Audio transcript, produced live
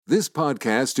This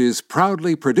podcast is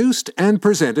proudly produced and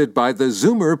presented by the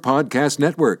Zoomer Podcast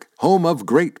Network, home of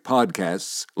great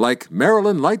podcasts like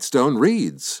Marilyn Lightstone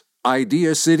Reads,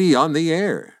 Idea City on the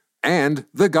Air, and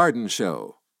The Garden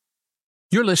Show.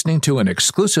 You're listening to an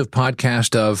exclusive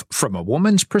podcast of From a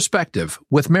Woman's Perspective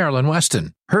with Marilyn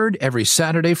Weston, heard every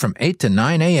Saturday from 8 to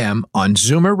 9 a.m. on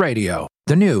Zoomer Radio,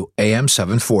 the new AM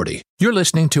 740. You're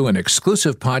listening to an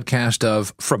exclusive podcast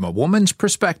of From a Woman's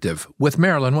Perspective with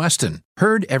Marilyn Weston,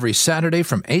 heard every Saturday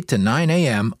from 8 to 9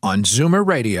 a.m. on Zoomer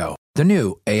Radio, the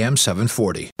new AM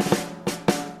 740.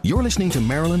 You're listening to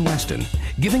Marilyn Weston,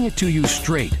 giving it to you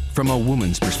straight from a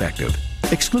woman's perspective,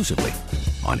 exclusively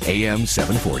on AM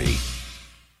 740.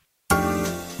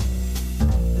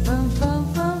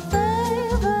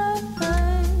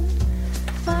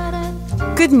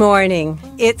 Good morning.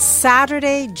 It's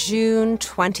Saturday, June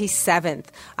 27th.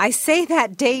 I say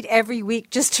that date every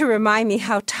week just to remind me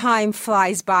how time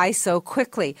flies by so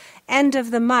quickly. End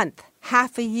of the month.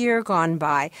 Half a year gone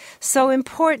by. So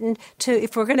important to,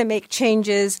 if we're going to make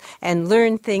changes and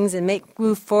learn things and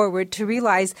move forward, to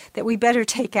realize that we better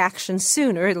take action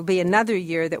sooner. It'll be another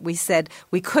year that we said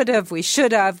we could have, we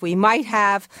should have, we might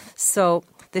have. So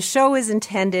the show is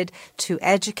intended to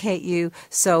educate you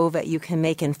so that you can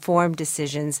make informed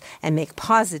decisions and make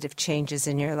positive changes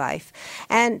in your life.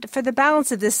 And for the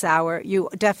balance of this hour, you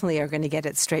definitely are going to get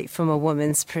it straight from a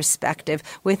woman's perspective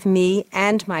with me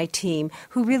and my team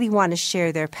who really want to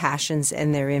share their passions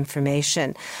and their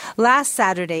information. Last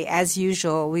Saturday, as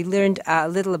usual, we learned a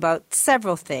little about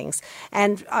several things.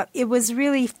 And it was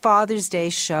really Father's Day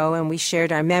show, and we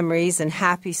shared our memories and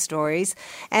happy stories.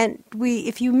 And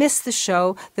if you missed the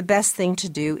show, the best thing to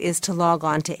do is to log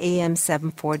on to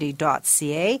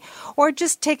am740.ca or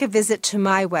just take a visit to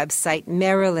my website,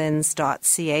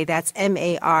 marilyns.ca. That's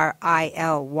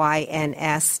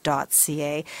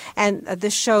MARILYNS.ca. And the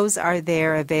shows are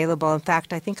there available. In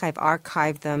fact, I think I've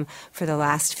archived them for the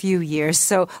last few years.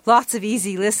 So lots of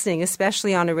easy listening,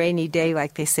 especially on a rainy day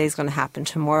like they say is going to happen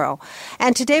tomorrow.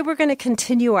 And today we're going to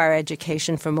continue our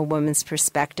education from a woman's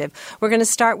perspective. We're going to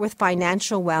start with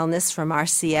financial wellness from our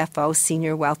CFO,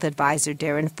 Senior Wealth Advisor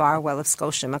Darren Farwell of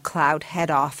Scotia McLeod Head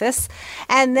Office.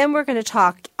 And then we're going to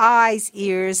talk eyes,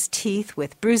 ears, teeth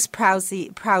with Bruce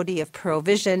Proudy of Pearl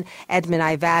Vision, Edmund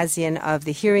Ivazian of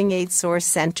the Hearing Aid Source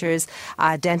Centers,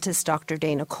 dentist Dr.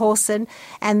 Dana Colson.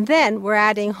 And then we're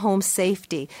adding home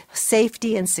safety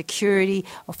and security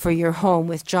for your home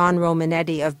with John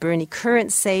Romanetti of Bernie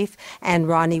Current Safe and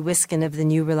Ronnie Wiskin of the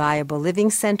New Reliable Living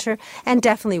Center. And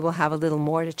definitely we'll have a little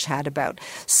more to chat about.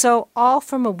 So all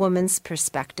from a woman's perspective.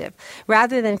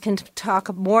 Rather than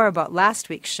talk more about last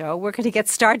week's show, we're going to get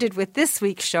started with this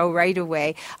week's show right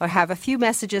away. I'll have a few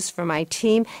messages from my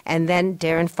team, and then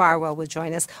Darren Farwell will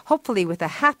join us, hopefully with a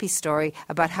happy story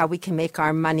about how we can make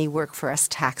our money work for us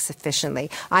tax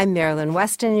efficiently. I'm Marilyn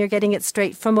Weston, and you're getting it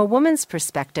straight from a woman's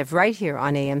perspective right here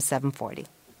on AM 740.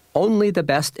 Only the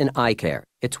best in eye care.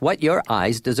 It's what your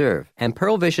eyes deserve. And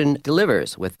Pearl Vision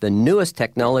delivers with the newest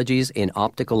technologies in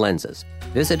optical lenses.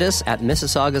 Visit us at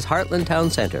Mississauga's Heartland Town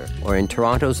Centre or in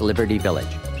Toronto's Liberty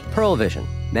Village. Pearl Vision.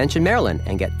 Mention Marilyn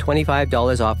and get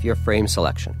 $25 off your frame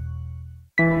selection.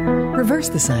 Reverse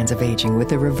the signs of aging with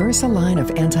the Reversa line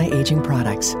of anti-aging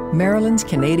products. Marilyn's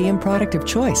Canadian product of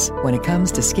choice when it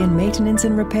comes to skin maintenance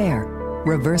and repair.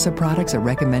 Reversa products are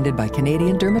recommended by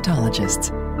Canadian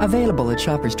dermatologists. Available at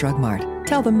Shoppers Drug Mart.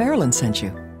 Tell them Marilyn sent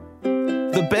you.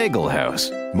 The Bagel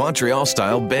House.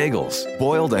 Montreal-style bagels.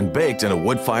 Boiled and baked in a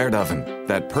wood-fired oven.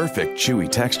 That perfect chewy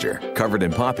texture. Covered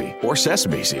in poppy or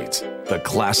sesame seeds. The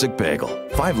classic bagel.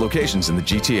 5 locations in the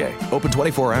GTA. Open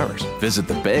 24 hours. Visit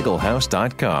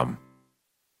thebagelhouse.com.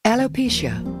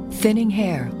 Alopecia, thinning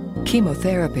hair,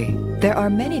 chemotherapy. There are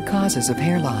many causes of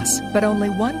hair loss, but only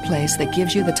one place that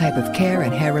gives you the type of care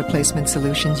and hair replacement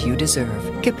solutions you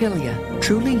deserve. Capilia,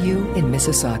 Truly You in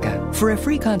Mississauga. For a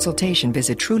free consultation,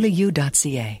 visit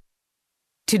trulyu.ca.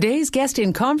 Today's guest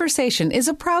in conversation is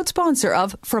a proud sponsor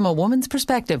of From a Woman's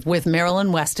Perspective with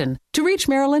Marilyn Weston. To reach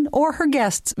Marilyn or her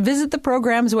guests, visit the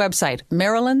program's website,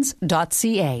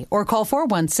 marilyns.ca, or call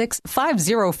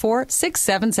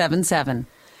 416-504-6777.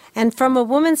 And From a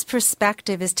Woman's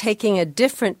Perspective is taking a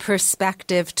different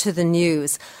perspective to the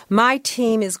news. My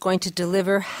team is going to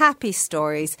deliver happy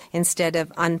stories instead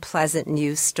of unpleasant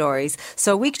news stories.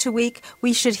 So week to week,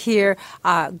 we should hear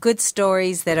good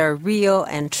stories that are real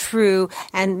and true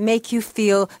and make you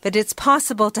feel that it's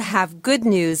possible to have good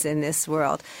news in this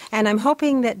world. And I'm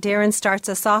hoping that Darren starts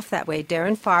us off that way.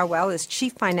 Darren Farwell is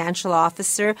Chief Financial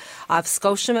Officer of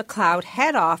Scotia McLeod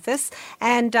Head Office.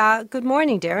 And good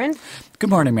morning, Darren. Good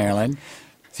morning, Marilyn.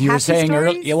 So you were saying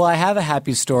stories? earlier, well, I have a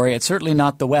happy story. It's certainly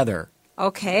not the weather.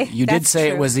 Okay. You did say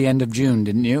true. it was the end of June,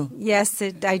 didn't you? Yes,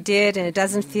 I did, and it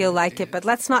doesn't feel like it. But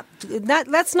let's not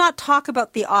talk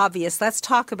about the obvious. Let's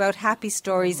talk about happy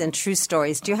stories and true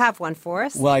stories. Do you have one for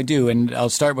us? Well, I do, and I'll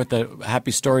start with the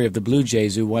happy story of the Blue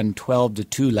Jays, who won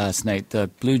 12-2 last night. The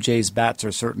Blue Jays bats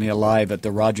are certainly alive at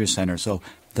the Rogers Centre, so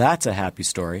that's a happy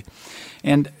story.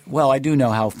 And, well, I do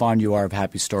know how fond you are of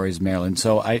happy stories, Marilyn,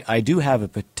 so I do have a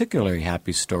particularly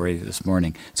happy story this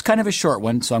morning. It's kind of a short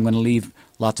one, so I'm going to leave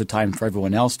lots of time for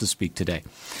everyone else to speak today.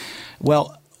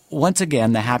 Well, once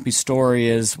again, the happy story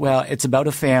is, well, it's about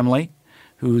a family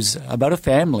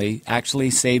actually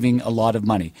saving a lot of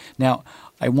money. Now,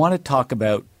 I want to talk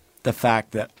about the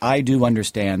fact that I do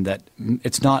understand that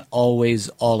it's not always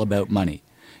all about money.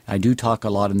 I do talk a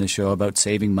lot in the show about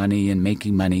saving money and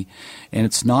making money, and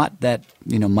it's not that,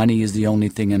 money is the only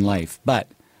thing in life. But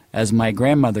as my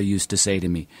grandmother used to say to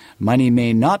me, money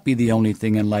may not be the only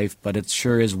thing in life, but it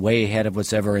sure is way ahead of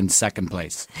what's ever in second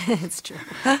place. It's true.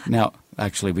 Now,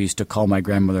 actually, we used to call my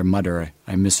grandmother Mother.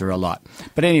 I miss her a lot.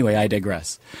 But anyway, I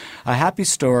digress. A happy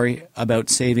story about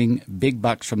saving big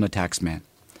bucks from the taxman.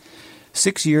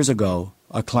 6 years ago,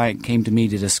 a client came to me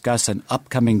to discuss an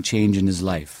upcoming change in his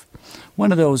life.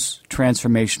 One of those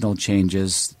transformational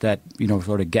changes that,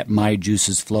 sort of get my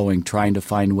juices flowing, trying to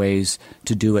find ways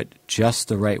to do it just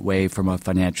the right way from a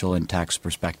financial and tax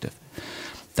perspective.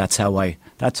 That's how I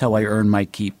earn my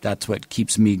keep. That's what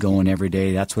keeps me going every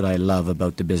day. That's what I love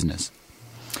about the business.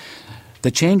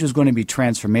 The change was going to be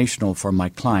transformational for my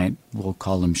client, we'll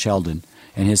call him Sheldon,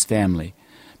 and his family,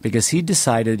 because he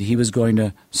decided he was going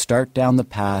to start down the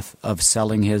path of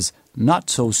selling his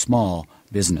not-so-small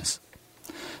business.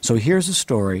 So here's a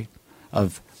story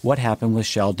of what happened with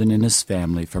Sheldon and his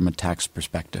family from a tax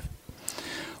perspective.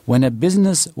 When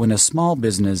a small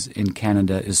business in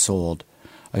Canada is sold,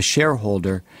 a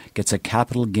shareholder gets a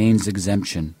capital gains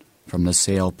exemption from the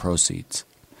sale proceeds.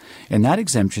 And that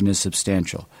exemption is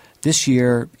substantial. This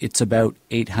year, it's about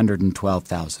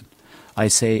 $812,000. I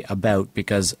say about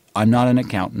because I'm not an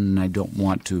accountant and I don't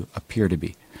want to appear to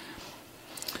be.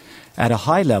 At a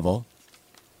high level,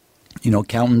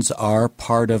 accountants are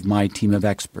part of my team of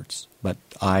experts, but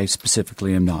I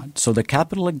specifically am not. So the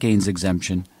capital gains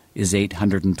exemption is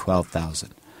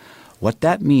 $812,000. What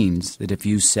that means that if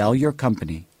you sell your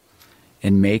company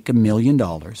and make $1 million,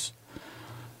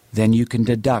 then you can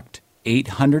deduct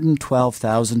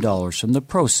 $812,000 from the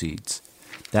proceeds.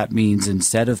 That means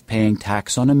instead of paying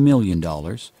tax on $1 million,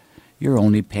 you're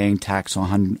only paying tax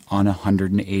on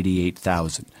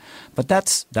 $188,000. But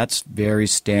that's very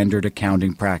standard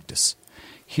accounting practice.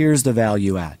 Here's the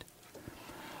value add.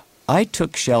 I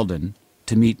took Sheldon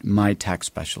to meet my tax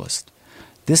specialist.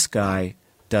 This guy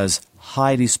does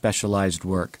highly specialized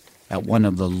work at one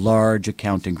of the large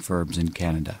accounting firms in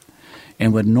Canada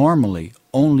and would normally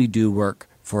only do work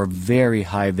for very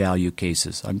high-value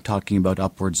cases. I'm talking about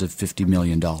upwards of $50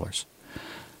 million.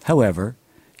 However,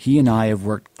 he and I have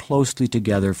worked closely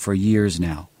together for years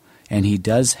now, and he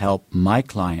does help my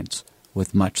clients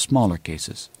with much smaller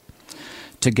cases.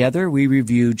 Together, we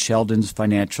reviewed Sheldon's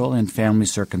financial and family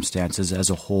circumstances as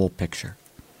a whole picture.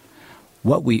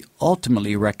 What we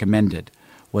ultimately recommended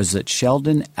was that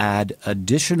Sheldon add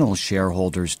additional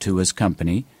shareholders to his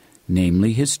company,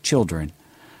 namely his children,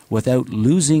 without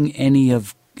losing any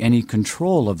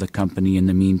control of the company in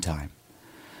the meantime.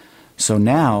 So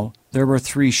now there were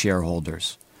 3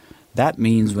 shareholders. That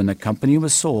means when the company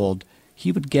was sold,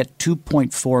 he would get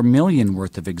 $2.4 million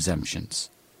worth of exemptions.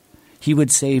 He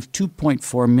would save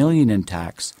 $2.4 million in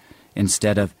tax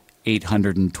instead of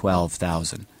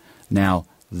 $812,000. Now,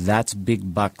 that's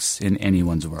big bucks in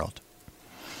anyone's world.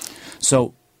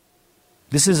 So,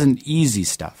 this isn't easy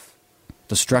stuff.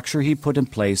 The structure he put in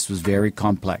place was very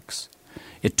complex.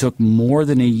 It took more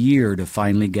than a year to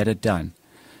finally get it done,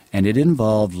 and it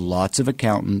involved lots of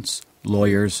accountants,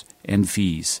 lawyers, and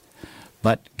fees.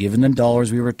 But given the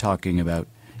dollars we were talking about,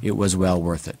 it was well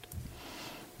worth it.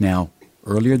 Now,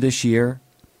 earlier this year,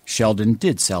 Sheldon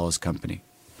did sell his company.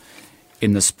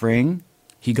 In the spring,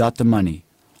 he got the money,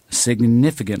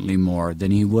 significantly more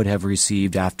than he would have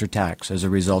received after tax as a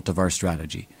result of our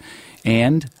strategy.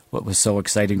 And what was so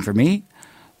exciting for me,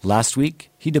 last week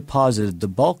he deposited the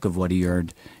bulk of what he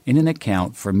earned in an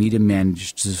account for me to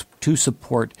manage to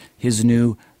support his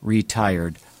new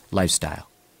retired lifestyle.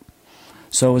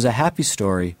 So it was a happy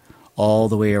story all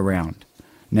the way around.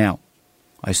 Now,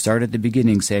 I started at the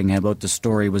beginning saying how about the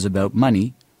story was about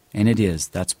money, and it is.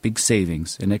 That's big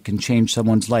savings, and it can change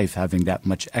someone's life having that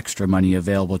much extra money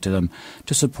available to them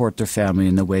to support their family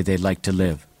in the way they'd like to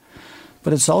live.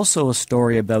 But it's also a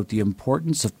story about the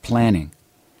importance of planning.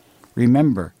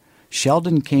 Remember,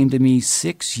 Sheldon came to me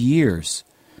 6 years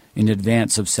in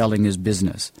advance of selling his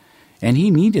business. And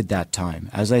he needed that time.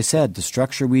 As I said, the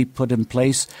structure we put in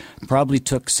place probably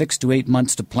took 6 to 8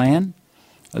 months to plan,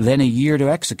 then a year to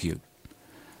execute.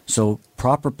 So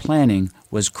proper planning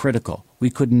was critical. We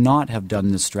could not have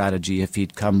done this strategy if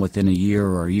he'd come within a year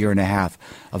or a year and a half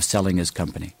of selling his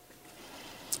company.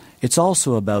 It's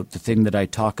also about the thing that I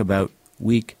talk about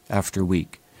week after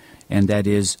week, and that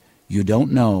is you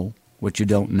don't know what you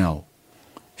don't know.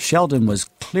 Sheldon was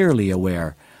clearly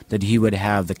aware that he would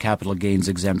have the capital gains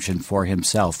exemption for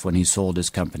himself when he sold his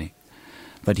company.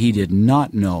 But he did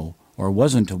not know or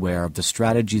wasn't aware of the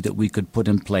strategy that we could put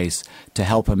in place to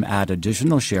help him add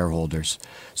additional shareholders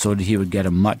so that he would get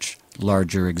a much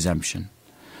larger exemption.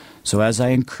 So as I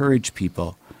encourage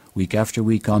people week after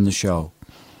week on the show,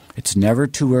 it's never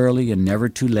too early and never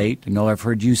too late. I know I've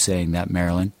heard you saying that,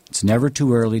 Marilyn. It's never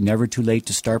too early, never too late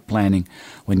to start planning.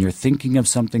 When you're thinking of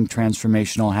something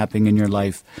transformational happening in your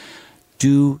life,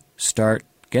 do start,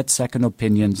 get second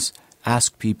opinions,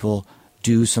 ask people,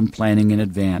 do some planning in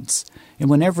advance. And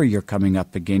whenever you're coming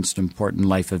up against important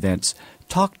life events,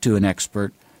 talk to an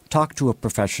expert, talk to a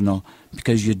professional,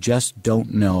 because you just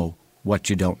don't know what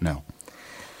you don't know.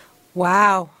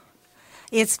 Wow.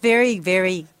 It's very,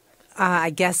 very,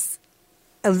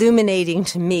 illuminating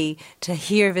to me to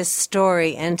hear this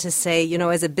story and to say,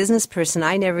 as a business person,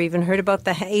 I never even heard about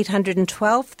the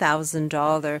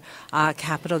 $812,000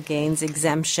 capital gains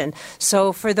exemption.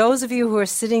 So for those of you who are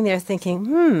sitting there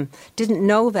thinking, didn't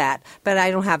know that, but I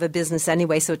don't have a business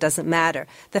anyway, so it doesn't matter.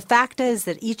 The fact is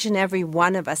that each and every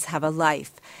one of us have a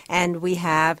life, and we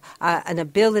have an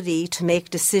ability to make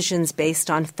decisions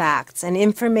based on facts, and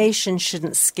information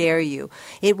shouldn't scare you.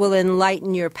 It will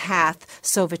enlighten your path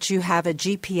so that you have a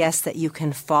GPS that you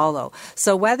can follow.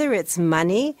 So whether it's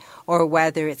money or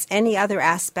whether it's any other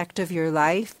aspect of your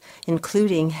life,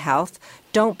 including health,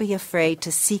 don't be afraid to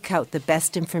seek out the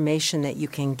best information that you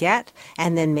can get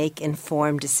and then make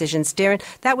informed decisions. Darren,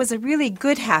 that was a really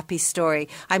good, happy story.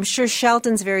 I'm sure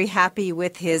Sheldon's very happy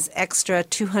with his extra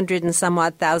 $200 and some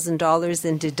odd thousand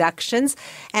in deductions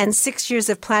and 6 years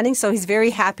of planning, so he's very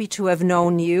happy to have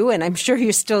known you, and I'm sure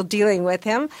you're still dealing with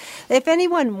him. If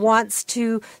anyone wants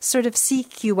to sort of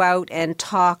seek you out and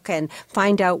talk and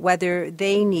find out whether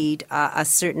they need a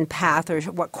certain path or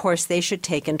what course they should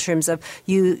take in terms of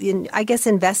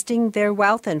investing their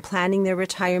wealth and planning their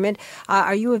retirement.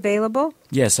 Are you available?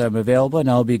 Yes, I'm available, and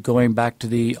I'll be going back to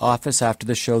the office after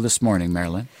the show this morning,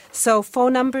 Marilyn. So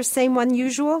phone number, same one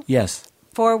usual? Yes.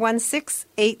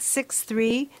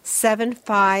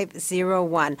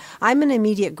 416-863-7501. I'm an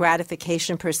immediate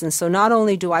gratification person, so not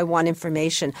only do I want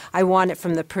information, I want it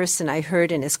from the person I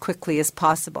heard and as quickly as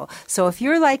possible. So if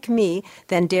you're like me,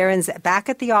 then Darren's back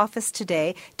at the office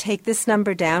today. Take this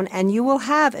number down and you will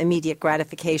have immediate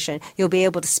gratification. You'll be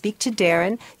able to speak to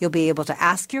Darren, you'll be able to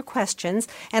ask your questions,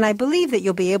 and I believe that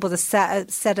you'll be able to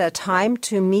set a time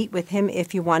to meet with him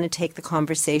if you want to take the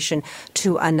conversation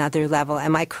to another level.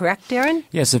 Am I correct, Darren?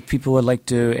 Yes, if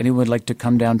anyone would like to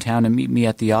come downtown and meet me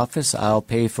at the office, I'll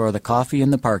pay for the coffee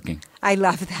and the parking. I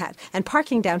love that. And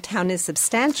parking downtown is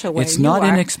substantial where it's not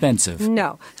inexpensive.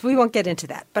 No, so we won't get into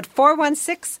that. But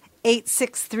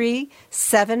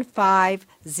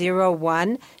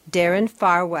 416-863-7501, Darren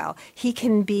Farwell. He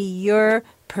can be your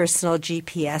personal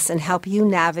GPS and help you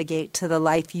navigate to the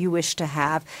life you wish to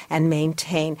have and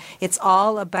maintain. It's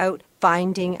all about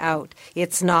finding out.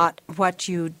 It's not what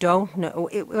you don't know.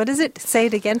 What is it? Say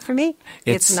it again for me.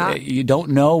 It's not. You don't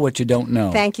know what you don't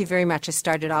know. Thank you very much. I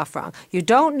started off wrong. You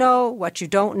don't know what you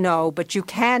don't know, but you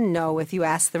can know if you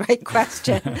ask the right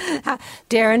question.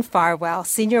 Darren Farwell,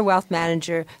 Senior Wealth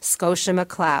Manager, Scotia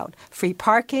McLeod. Free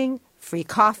parking, free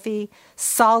coffee,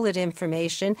 solid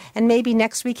information, and maybe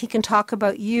next week he can talk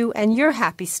about you and your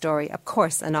happy story, of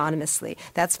course, anonymously.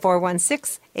 That's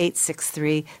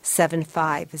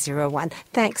 416-863-7501.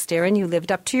 Thanks, Darren. You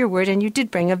lived up to your word, and you did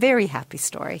bring a very happy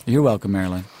story. You're welcome,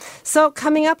 Marilyn. So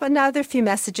coming up, another few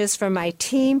messages from my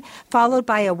team, followed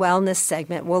by a wellness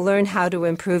segment. We'll learn how to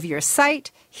improve your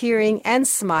sight, hearing, and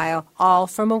smile, all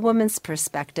from a woman's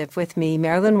perspective with me,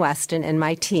 Marilyn Weston, and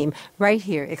my team, right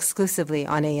here exclusively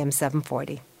on AM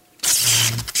 740.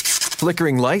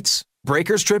 Flickering lights?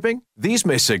 Breakers tripping? These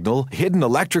may signal hidden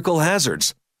electrical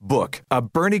hazards. Book a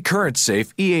Bernie Current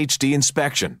Safe EHD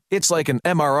inspection. It's like an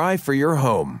MRI for your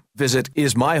home. Visit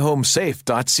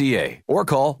ismyhomesafe.ca or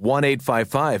call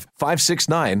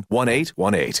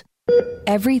 1-855-569-1818.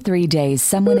 Every 3 days,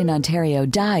 someone in Ontario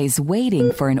dies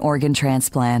waiting for an organ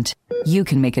transplant. You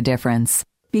can make a difference.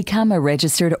 Become a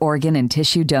registered organ and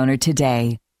tissue donor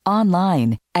today.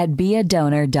 Online at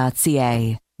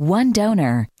beadonor.ca. One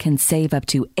donor can save up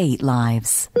to 8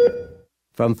 lives.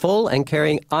 From full and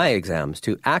caring eye exams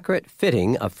to accurate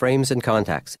fitting of frames and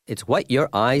contacts, it's what your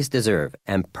eyes deserve,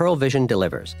 and Pearl Vision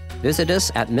delivers. Visit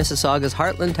us at Mississauga's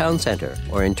Heartland Town Centre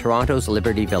or in Toronto's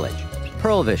Liberty Village.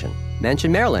 Pearl Vision.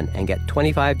 Mention Marilyn and get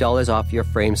 $25 off your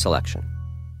frame selection.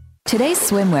 Today's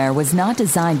swimwear was not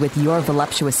designed with your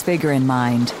voluptuous figure in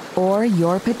mind or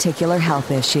your particular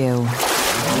health issue.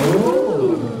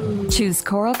 Choose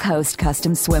Coral Coast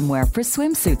custom swimwear for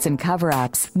swimsuits and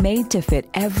cover-ups made to fit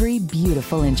every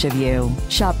beautiful inch of you.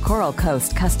 Shop Coral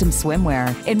Coast custom swimwear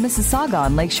in Mississauga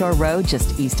on Lakeshore Road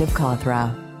just east of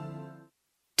Cawthra.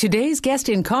 Today's guest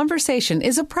in conversation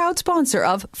is a proud sponsor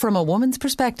of From a Woman's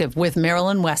Perspective with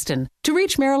Marilyn Weston. To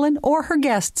reach Marilyn or her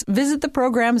guests, visit the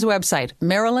program's website,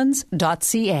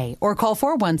 marilyns.ca, or call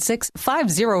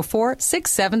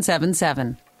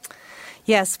 416-504-6777.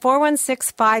 Yes,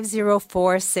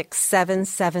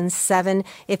 416-504-6777.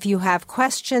 If you have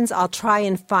questions, I'll try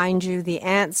and find you the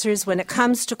answers. When it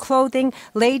comes to clothing,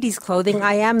 ladies' clothing,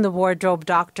 I am the wardrobe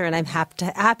doctor, and I'm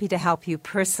happy to help you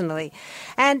personally.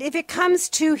 And if it comes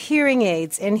to hearing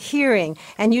aids and hearing,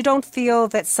 and you don't feel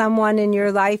that someone in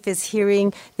your life is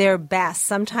hearing their best,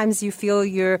 sometimes you feel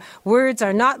your words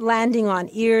are not landing on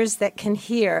ears that can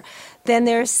hear, then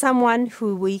there's someone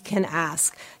who we can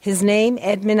ask. His name,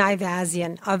 Edmund Ivazian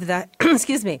of the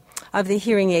of the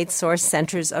Hearing Aid Source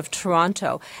Centres of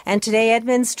Toronto. And today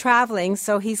Edmund's traveling,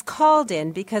 so he's called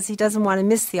in because he doesn't want to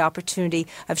miss the opportunity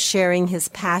of sharing his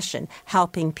passion,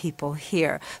 helping people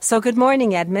hear. So good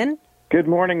morning, Edmund. Good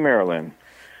morning, Marilyn.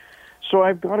 So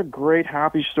I've got a great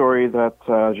happy story that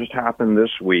just happened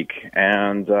this week,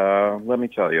 and let me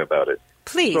tell you about it.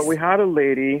 Please. So we had a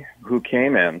lady who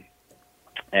came in,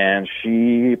 and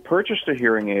she purchased a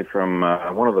hearing aid from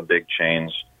one of the big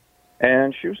chains,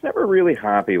 and she was never really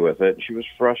happy with it. She was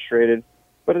frustrated,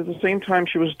 but at the same time,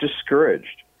 she was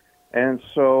discouraged. And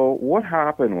so what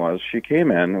happened was she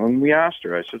came in, and we asked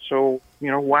her, I said, so,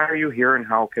 why are you here, and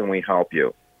how can we help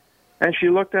you? And she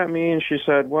looked at me, and she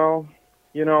said, well,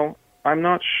 I'm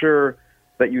not sure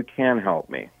that you can help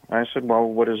me. I said, well,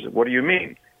 what do you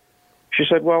mean? She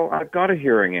said, well, I've got a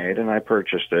hearing aid, and I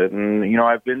purchased it, and,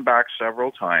 I've been back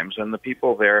several times, and the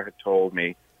people there had told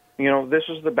me, this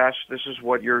is the best, this is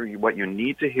what you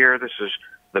need to hear, this is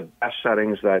the best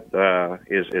settings that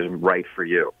is right for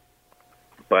you.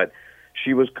 But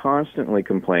she was constantly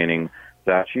complaining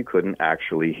that she couldn't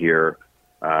actually hear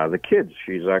the kids.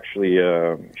 She's actually,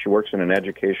 she works in an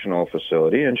educational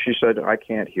facility, and she said, I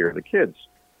can't hear the kids.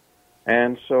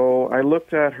 And so I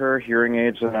looked at her hearing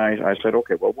aids, and I said,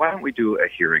 okay, well, why don't we do a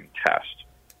hearing test?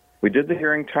 We did the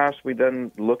hearing test. We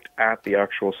then looked at the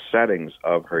actual settings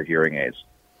of her hearing aids,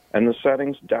 and the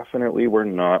settings definitely were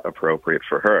not appropriate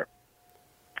for her.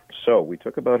 So we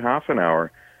took about half an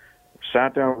hour,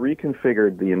 sat down,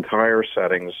 reconfigured the entire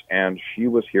settings, and she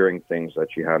was hearing things that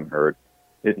she hadn't heard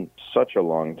in such a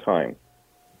long time.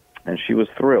 And she was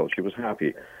thrilled. She was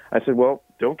happy. I said, well,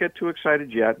 don't get too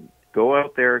excited yet. Go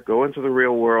out there, go into the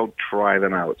real world, try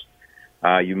them out.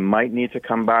 You might need to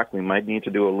come back. We might need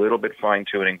to do a little bit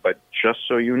fine-tuning, but just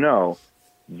so you know,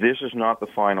 this is not the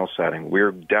final setting.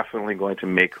 We're definitely going to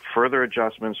make further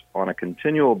adjustments on a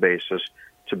continual basis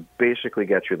to basically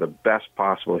get you the best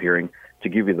possible hearing, to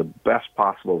give you the best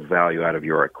possible value out of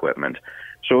your equipment.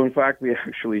 So, in fact, we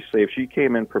actually saved. She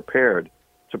came in prepared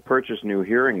to purchase new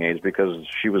hearing aids because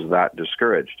she was that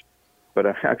discouraged. But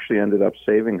I actually ended up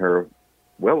saving her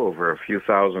well over a few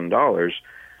 $1,000s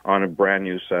on a brand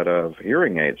new set of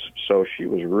hearing aids. So she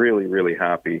was really, really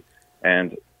happy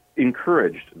and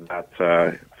encouraged that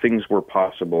things were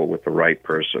possible with the right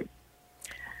person.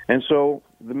 And so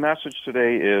the message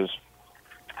today is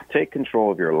take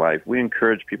control of your life. We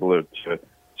encourage people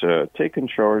to take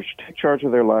charge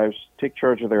of their lives, take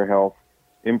charge of their health,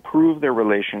 improve their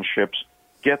relationships,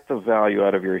 get the value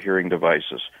out of your hearing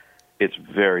devices. It's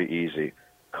very easy.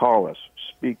 Call us,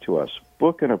 speak to us,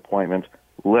 book an appointment,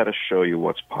 let us show you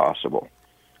what's possible.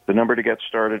 The number to get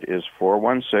started is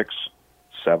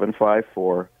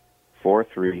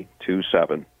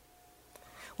 416-754-4327.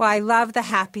 Well, I love the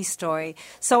happy story.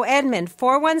 So, Edmund,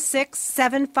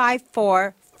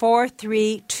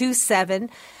 416-754-4327.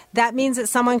 That means that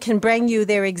someone can bring you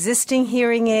their existing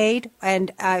hearing aid,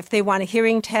 and if they want a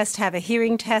hearing test, have a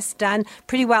hearing test done.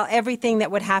 Pretty well everything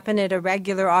that would happen at a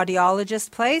regular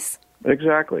audiologist place.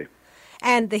 Exactly.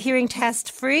 And the hearing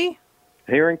test free?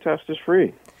 The hearing test is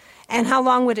free. And how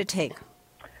long would it take?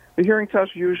 The hearing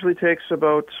test usually takes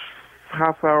about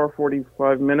half hour,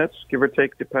 45 minutes, give or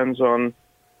take, depends on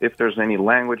if there's any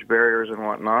language barriers and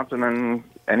whatnot, and then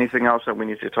anything else that we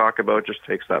need to talk about just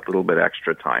takes that little bit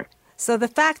extra time. So the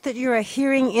fact that you're a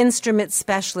hearing instrument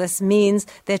specialist means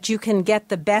that you can get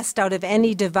the best out of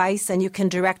any device and you can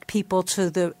direct people to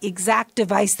the exact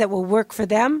device that will work for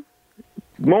them?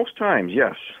 Most times,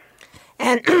 yes.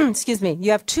 And, excuse me, you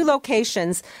have 2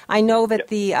 locations. I know that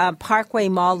the Parkway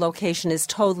Mall location is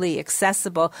totally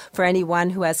accessible for anyone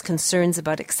who has concerns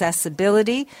about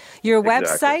accessibility. Your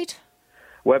website?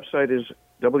 Website is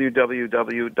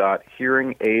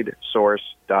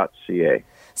www.hearingaidsource.ca.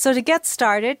 So to get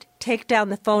started, take down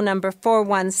the phone number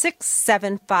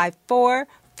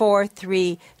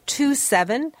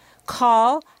 416-754-4327.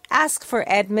 Call, ask for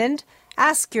Edmund,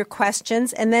 ask your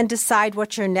questions, and then decide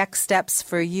what your next steps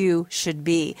for you should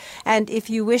be. And if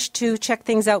you wish to check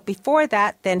things out before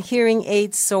that, then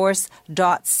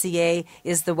hearingaidsource.ca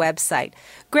is the website.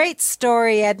 Great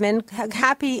story, Edmund.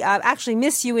 Happy, actually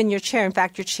miss you in your chair. In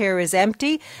fact, your chair is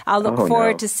empty. I'll look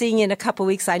forward to seeing you in a couple of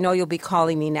weeks. I know you'll be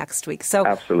calling me next week. So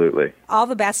absolutely. All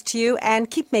the best to you, and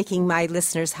keep making my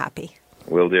listeners happy.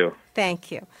 Will do.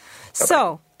 Thank you. Bye-bye.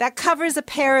 So that covers a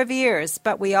pair of ears,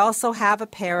 but we also have a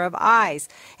pair of eyes.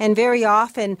 And very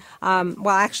often,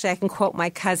 actually, I can quote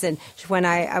my cousin. When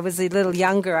I was a little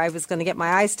younger, I was going to get my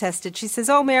eyes tested. She says,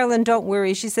 "Oh, Marilyn, don't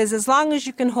worry." She says, "As long as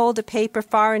you can hold a paper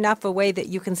far enough away that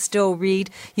you can still read,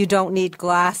 you don't need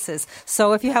glasses."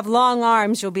 So if you have long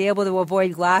arms, you'll be able to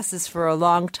avoid glasses for a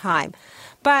long time.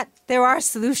 But there are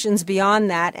solutions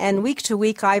beyond that, and week to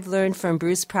week I've learned from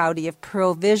Bruce Prouty of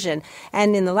Pearl Vision,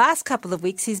 and in the last couple of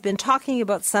weeks he's been talking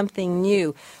about something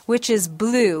new, which is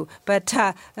blue, but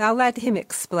I'll let him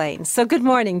explain. So good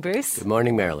morning, Bruce. Good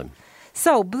morning, Marilyn.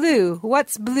 So blue,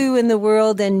 what's blue in the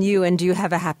world and you, and do you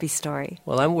have a happy story?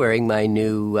 Well, I'm wearing my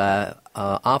new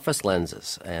office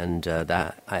lenses, and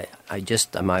I'm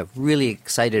really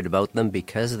excited about them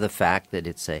because of the fact that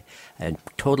it's a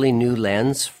totally new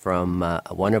lens from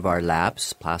one of our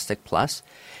labs, Plastic Plus,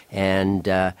 and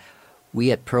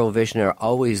we at Pearl Vision are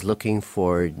always looking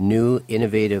for new,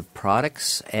 innovative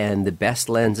products and the best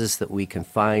lenses that we can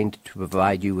find to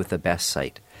provide you with the best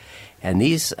sight. And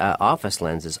these office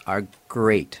lenses are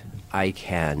great. I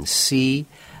can see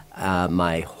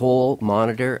my whole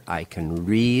monitor. I can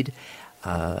read.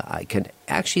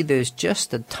 There's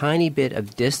just a tiny bit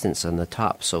of distance on the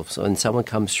top. So when someone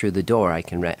comes through the door, I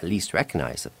can at least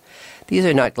recognize them. These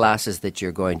are not glasses that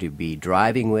you're going to be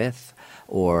driving with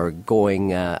or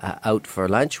going out for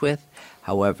lunch with.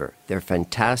 However, they're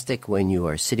fantastic when you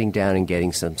are sitting down and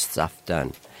getting some stuff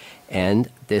done. And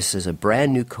this is a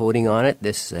brand new coating on it.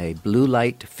 This is a blue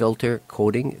light filter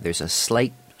coating. There's a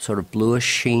slight sort of bluish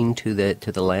sheen to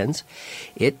the lens.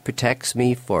 It protects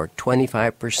me for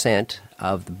 25%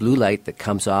 of the blue light that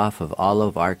comes off of all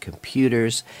of our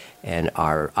computers and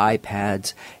our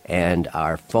iPads and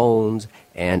our phones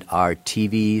and our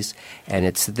TVs. And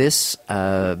it's this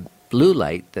blue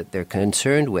light that they're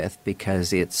concerned with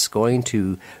because it's going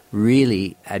to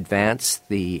really advance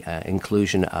the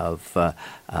inclusion of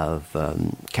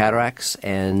cataracts,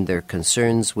 and their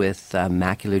concerns with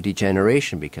macular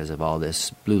degeneration because of all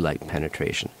this blue light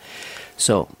penetration.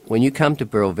 So when you come to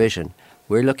Pearl Vision,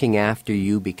 we're looking after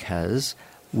you because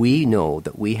we know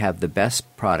that we have the best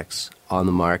products on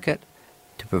the market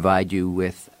to provide you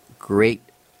with great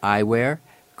eyewear,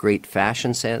 great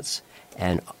fashion sense,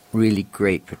 and really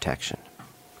great protection.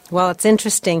 Well, it's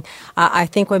interesting. I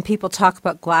think when people talk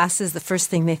about glasses, the first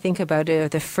thing they think about are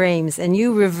the frames, and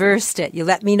you reversed it. You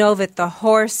let me know that the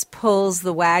horse pulls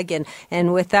the wagon,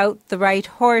 and without the right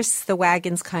horse, the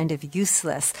wagon's kind of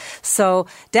useless. So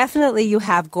definitely you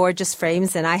have gorgeous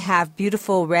frames, and I have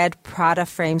beautiful red Prada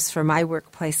frames for my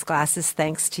workplace glasses,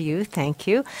 thanks to you. Thank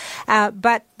you.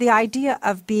 But the idea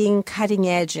of being cutting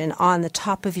edge and on the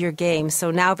top of your game,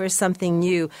 so now there's something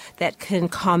new that can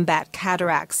combat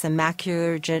cataracts and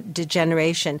macular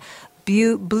degeneration.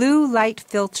 Blue light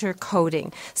filter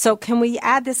coating. So can we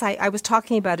add this? I was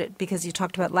talking about it because you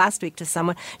talked about it last week to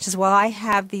someone. She says, well, I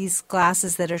have these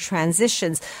glasses that are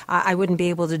transitions. I wouldn't be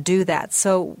able to do that.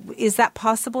 So is that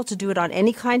possible to do it on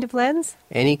any kind of lens?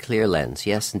 Any clear lens,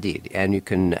 yes, indeed. And you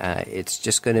can, it's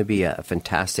just going to be a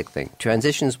fantastic thing.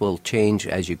 Transitions will change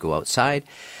as you go outside.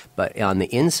 But on the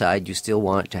inside, you still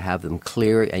want to have them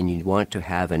clear, and you want to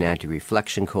have an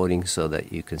anti-reflection coating so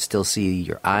that you can still see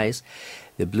your eyes.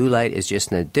 The blue light is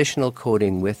just an additional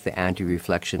coating with the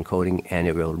anti-reflection coating, and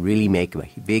it will really make a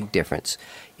big difference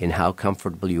in how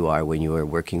comfortable you are when you are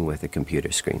working with a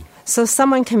computer screen. So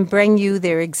someone can bring you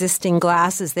their existing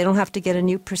glasses. They don't have to get a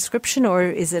new prescription, or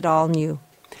is it all new?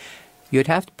 You'd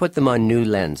have to put them on new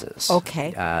lenses.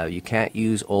 Okay. You can't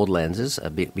use old lenses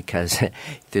because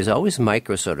there's always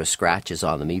micro sort of scratches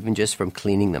on them, even just from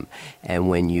cleaning them. And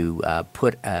when you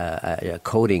put a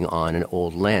coating on an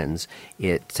old lens,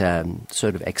 it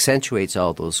sort of accentuates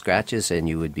all those scratches, and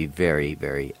you would be very,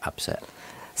 very upset.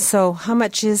 So how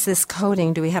much is this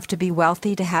coating? Do we have to be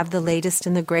wealthy to have the latest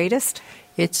and the greatest?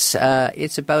 It's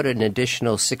about an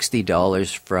additional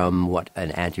 $60 from what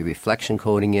an anti-reflection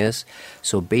coating is.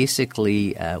 So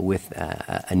basically, with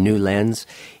a new lens,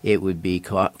 it would be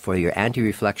for your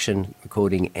anti-reflection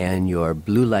coating and your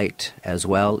blue light as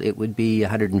well. It would be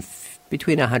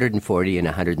between $140 and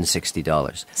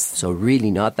 $160. So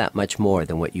really, not that much more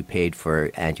than what you paid for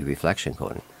anti-reflection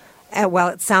coating. Well,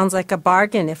 it sounds like a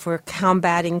bargain if we're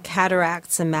combating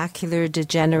cataracts and macular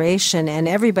degeneration, and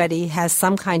everybody has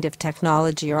some kind of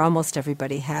technology, or almost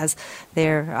everybody has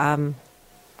their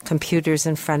computers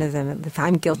in front of them.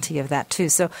 I'm guilty of that too.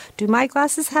 So do my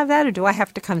glasses have that, or do I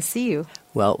have to come see you?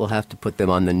 Well, we'll have to put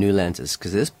them on the new lenses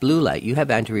because this blue light, you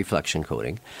have anti-reflection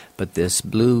coating, but this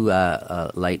blue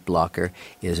light blocker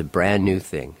is a brand new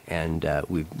thing, and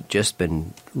we've just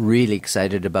been really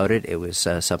excited about it. It was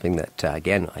something that,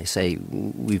 again, I say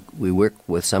we work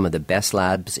with some of the best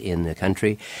labs in the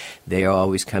country. They are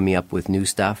always coming up with new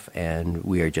stuff, and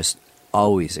we are just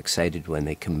always excited when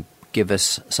they can give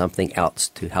us something else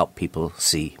to help people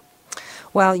see.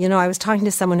 Well, I was talking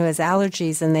to someone who has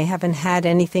allergies, and they haven't had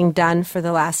anything done for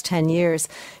the last 10 years.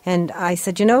 And I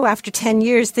said, after 10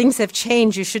 years, things have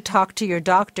changed. You should talk to your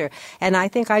doctor. And I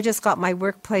think I just got my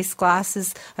workplace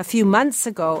glasses a few months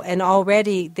ago, and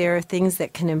already there are things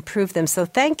that can improve them. So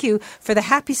thank you for the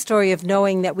happy story of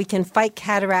knowing that we can fight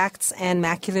cataracts and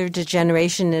macular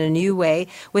degeneration in a new way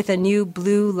with a new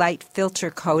blue light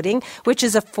filter coating, which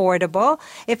is affordable.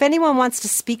 If anyone wants to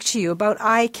speak to you about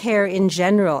eye care in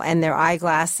general and their eyeglasses,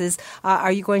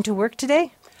 are you going to work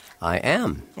today? I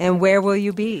am. And where will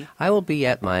you be? I will be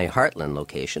at my Heartland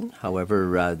location.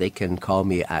 However, they can call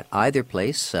me at either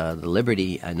place. The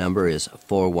Liberty number is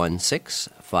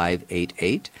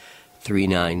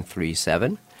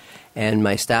 416-588-3937. And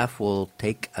my staff will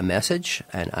take a message,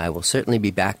 and I will certainly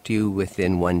be back to you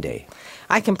within one day.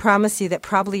 I can promise you that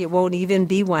probably it won't even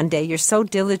be one day. You're so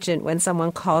diligent when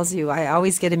someone calls you. I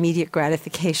always get immediate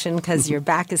gratification because you're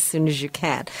back as soon as you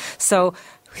can. So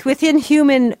what's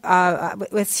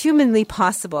humanly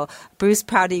possible, Bruce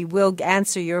Prouty will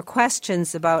answer your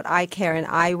questions about eye care and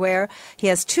eyewear. He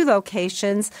has 2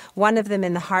 locations, one of them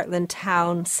in the Heartland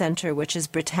Town Centre, which is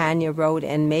Britannia Road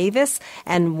and Mavis,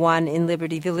 and one in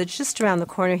Liberty Village, just around the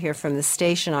corner here from the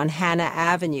station on Hannah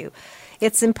Avenue.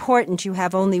 It's important you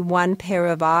have only one pair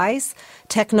of eyes.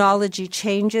 Technology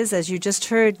changes, as you just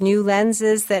heard, new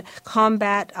lenses that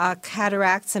combat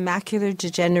cataracts and macular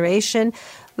degeneration.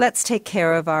 Let's take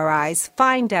care of our eyes.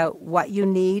 Find out what you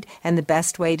need and the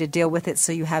best way to deal with it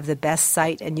so you have the best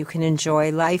sight and you can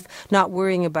enjoy life, not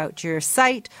worrying about your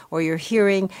sight or your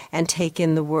hearing, and take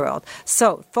in the world.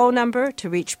 So, phone number to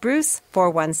reach Bruce,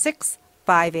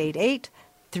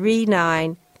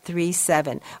 416-588-3937.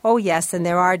 Oh, yes, and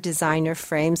there are designer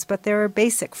frames, but there are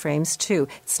basic frames, too.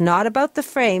 It's not about the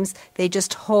frames. They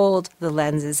just hold the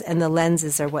lenses, and the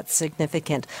lenses are what's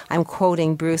significant. I'm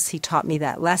quoting Bruce. He taught me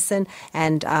that lesson,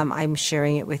 and I'm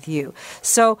sharing it with you.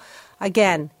 So,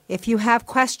 again, if you have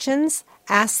questions,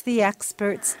 ask the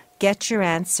experts. Get your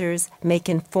answers, make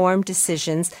informed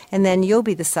decisions, and then you'll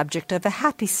be the subject of a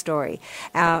happy story.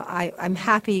 I'm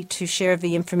happy to share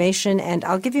the information, and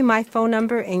I'll give you my phone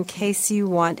number in case you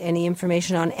want any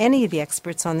information on any of the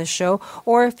experts on the show,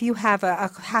 or if you have a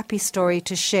happy story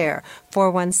to share,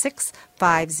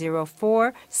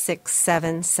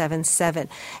 416-504-6777.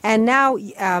 And now,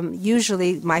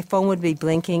 usually my phone would be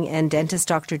blinking and dentist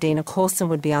Dr. Dana Colson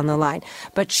would be on the line.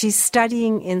 But she's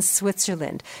studying in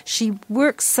Switzerland. She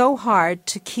works so hard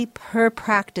to keep her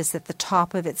practice at the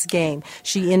top of its game.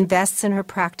 She invests in her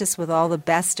practice with all the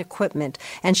best equipment.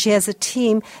 And she has a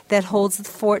team that holds the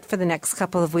fort for the next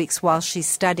couple of weeks while she's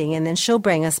studying. And then she'll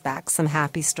bring us back some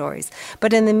happy stories.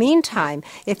 But in the meantime,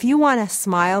 if you want a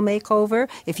smile makeover,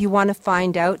 if you want to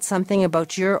find out something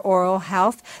about your oral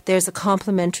health, there's a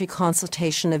complimentary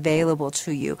consultation available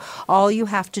to you. All you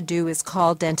have to do is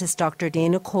call dentist Dr.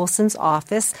 Dana Colson's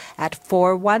office at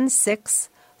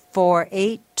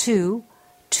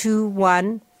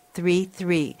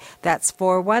 416-482-2133. That's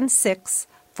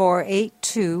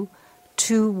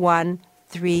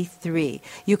 416-482-2133.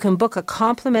 You can book a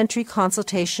complimentary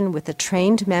consultation with a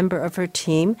trained member of her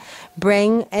team.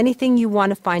 Bring anything you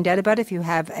want to find out about. If you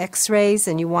have x-rays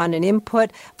and you want an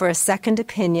input for a second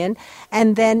opinion,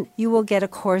 and then you will get a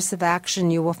course of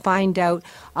action. You will find out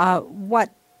what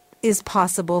is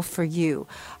possible for you.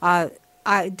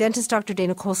 Dentist Dr.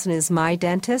 Dana Colson is my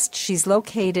dentist. She's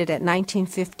located at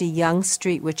 1950 Yonge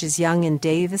Street, which is Yonge in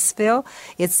Davisville.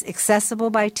 It's accessible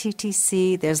by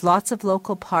TTC. There's lots of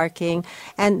local parking.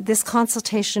 And this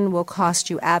consultation will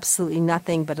cost you absolutely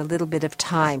nothing but a little bit of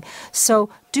time. So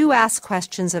do ask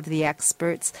questions of the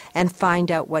experts and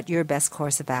find out what your best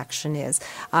course of action is.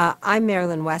 I'm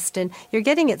Marilyn Weston. You're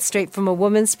getting it straight from a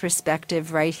woman's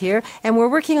perspective right here, and we're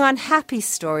working on happy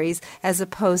stories as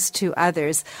opposed to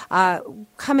others.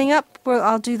 Coming up,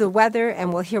 I'll do the weather,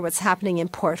 and we'll hear what's happening in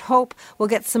Port Hope. We'll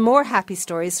get some more happy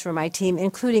stories from my team,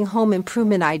 including home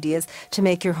improvement ideas to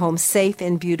make your home safe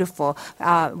and beautiful.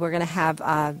 We're going to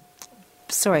have...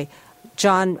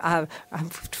 John, I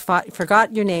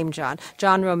forgot your name, John.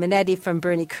 John Romanetti from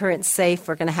Bernie Current Safe.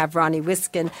 We're going to have Ronnie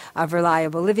Wiskin of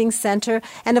Reliable Living Center.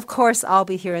 And, of course, I'll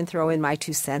be here and throw in my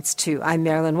 2 cents, too. I'm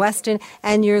Marilyn Weston,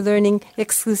 and you're learning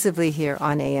exclusively here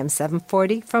on AM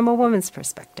 740 from a woman's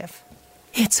perspective.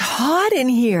 It's hot in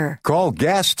here. Call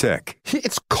Gas Tech.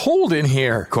 It's cold in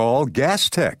here. Call Gas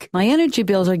Tech. My energy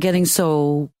bills are getting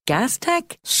so... Gas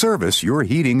Tech? Service your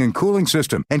heating and cooling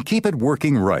system and keep it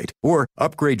working right. Or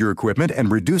upgrade your equipment and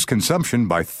reduce consumption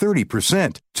by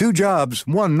 30%. 2 jobs,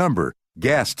 1 number.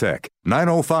 Gas Tech.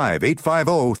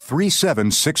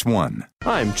 905-850-3761.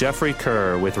 I'm Jeffrey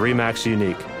Kerr with RE/MAX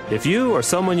Unique. If you or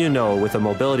someone you know with a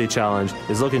mobility challenge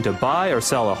is looking to buy or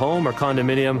sell a home or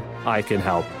condominium, I can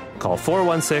help. Call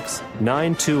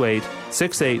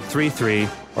 416-928-6833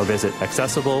 or visit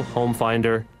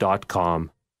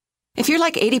accessiblehomefinder.com. If you're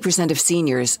like 80% of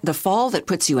seniors, the fall that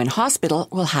puts you in hospital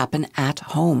will happen at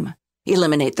home.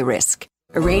 Eliminate the risk.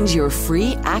 Arrange your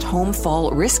free at-home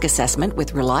fall risk assessment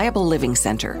with Reliable Living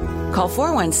Center. Call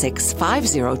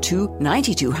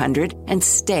 416-502-9200 and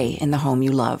stay in the home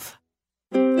you love.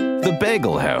 The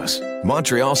Bagel House.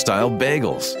 Montreal-style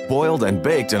bagels. Boiled and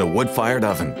baked in a wood-fired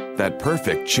oven. That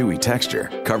perfect chewy texture.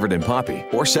 Covered in poppy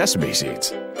or sesame seeds.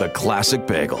 The classic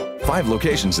bagel. 5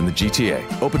 locations in the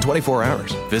GTA. Open 24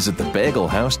 hours. Visit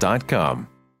thebagelhouse.com.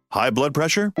 High blood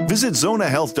pressure? Visit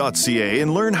zonahealth.ca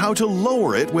and learn how to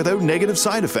lower it without negative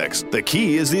side effects. The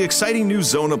key is the exciting new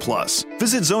Zona Plus.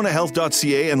 Visit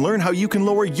zonahealth.ca and learn how you can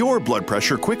lower your blood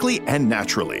pressure quickly and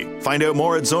naturally. Find out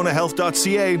more at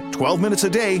zonahealth.ca. 12 minutes a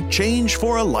day, change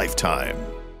for a lifetime.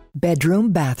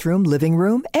 Bedroom, bathroom, living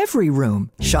room, every room.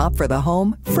 Shop for the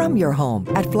home from your home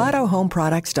at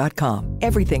FlatOHomeProducts.com.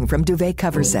 Everything from duvet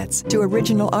cover sets to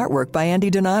original artwork by Andy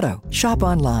Donato. Shop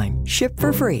online. Ship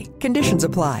for free. Conditions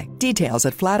apply. Details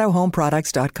at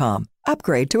FlatOHomeProducts.com.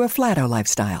 Upgrade to a Flato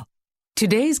lifestyle.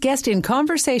 Today's guest in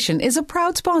conversation is a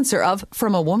proud sponsor of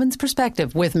From a Woman's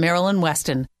Perspective with Marilyn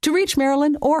Weston. To reach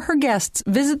Marilyn or her guests,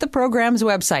 visit the program's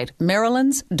website,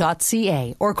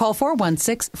 marilyns.ca, or call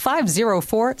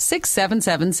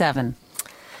 416-504-6777.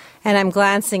 And I'm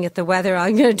glancing at the weather.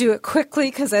 I'm going to do it quickly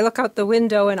because I look out the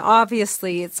window and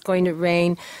obviously it's going to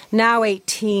rain. Now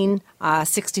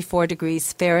 64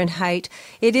 degrees Fahrenheit.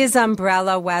 It is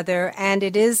umbrella weather, and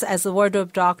it is, as the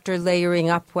wardrobe doctor,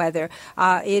 layering up weather.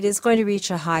 It is going to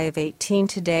reach a high of 18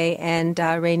 today, and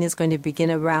rain is going to begin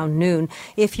around noon.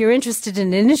 If you're interested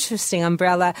in an interesting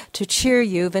umbrella to cheer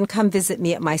you, then come visit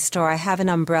me at my store. I have an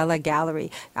umbrella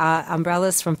gallery.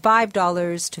 Umbrellas from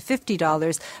 $5 to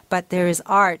 $50, but there is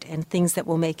art and things that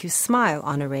will make you smile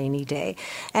on a rainy day.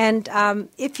 And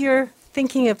if you're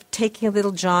thinking of taking a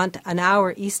little jaunt, an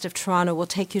hour east of Toronto will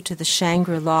take you to the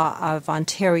Shangri-La of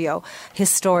Ontario,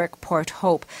 historic Port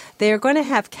Hope. They are going to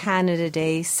have Canada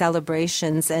Day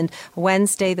celebrations, and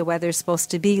Wednesday the weather is supposed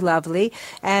to be lovely.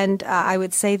 And I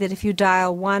would say that if you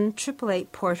dial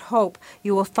 1-888 Port Hope,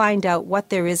 you will find out what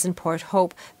there is in Port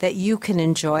Hope that you can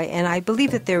enjoy. And I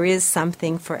believe that there is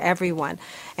something for everyone.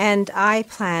 And I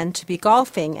plan to be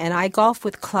golfing, and I golf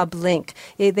with Club Link.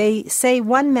 They say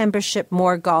one membership,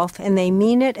 more golf, and they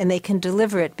mean it and they can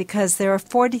deliver it because there are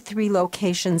 43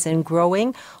 locations and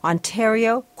growing,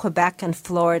 Ontario, Quebec, and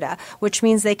Florida, which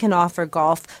means they can offer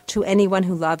golf to anyone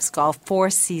who loves golf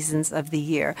 4 seasons of the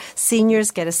year.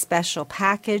 Seniors get a special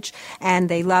package, and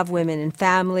they love women and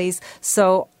families.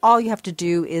 So all you have to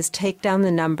do is take down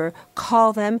the number,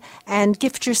 call them, and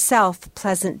gift yourself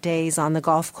pleasant days on the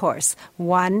golf course.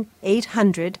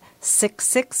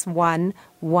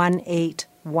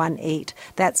 1-800-661-1818.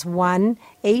 That's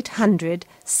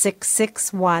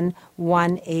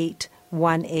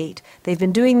 1-800-661-1818. They've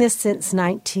been doing this since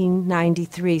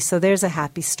 1993, so there's a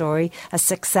happy story, a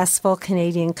successful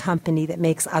Canadian company that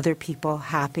makes other people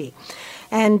happy.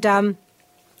 And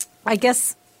I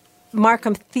guess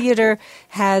Markham Theatre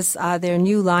has their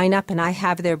new lineup, and I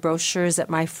have their brochures at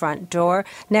my front door.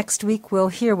 Next week, we'll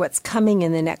hear what's coming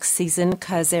in the next season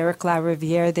because Eric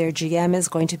Lariviere, their GM, is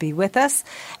going to be with us.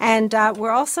 And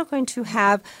we're also going to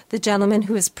have the gentleman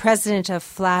who is president of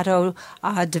Flato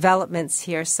Developments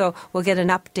here. So we'll get an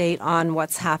update on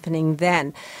what's happening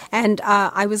then. And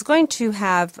I was going to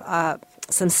have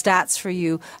some stats for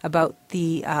you about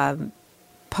the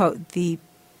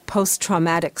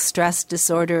post-traumatic stress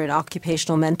disorder and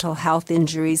occupational mental health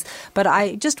injuries. But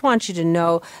I just want you to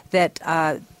know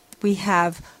that we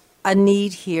have a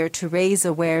need here to raise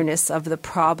awareness of the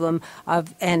problem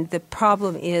and the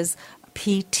problem is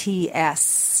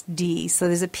PTSD. So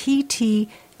there's a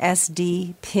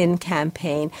PTSD PIN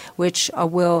campaign, which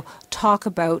will talk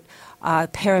about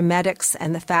paramedics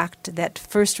and the fact that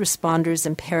first responders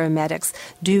and paramedics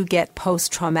do get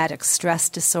post-traumatic stress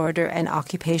disorder and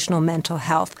occupational mental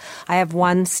health. I have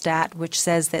one stat which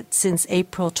says that since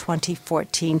April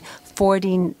 2014,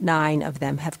 49 of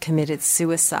them have committed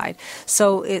suicide.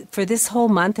 So for this whole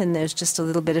month, and there's just a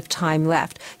little bit of time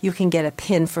left, you can get a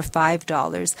pin for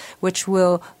 $5, which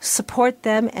will support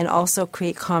them and also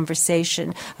create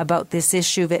conversation about this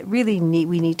issue that really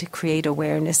we need to create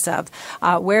awareness of.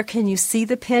 Where can you see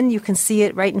the pin? You can see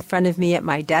it right in front of me at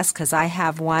my desk because I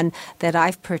have one that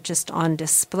I've purchased on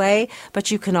display, but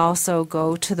you can also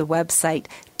go to the website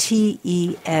tema.ca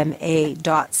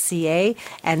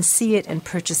and see it and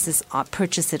purchase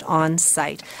it on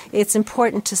site. It's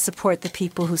important to support the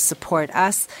people who support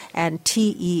us, and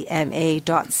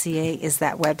tema.ca is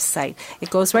that website.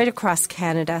 It goes right across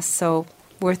Canada, so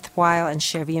worthwhile, and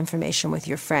share the information with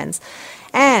your friends.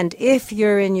 And if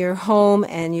you're in your home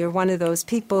and you're one of those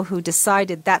people who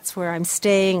decided that's where I'm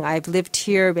staying, I've lived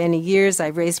here many years,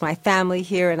 I've raised my family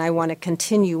here, and I want to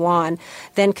continue on,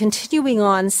 then continuing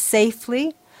on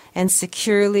safely and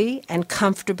securely and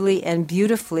comfortably and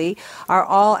beautifully are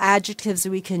all adjectives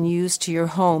we can use to your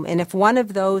home. And if one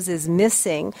of those is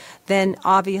missing, then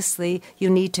obviously you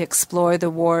need to explore the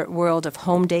world of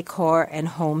home decor and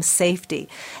home safety.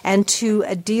 And to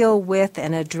deal with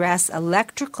and address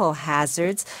electrical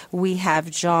hazards, we have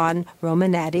John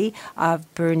Romanetti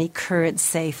of Bernie Current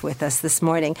Safe with us this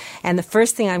morning. And the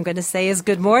first thing I'm going to say is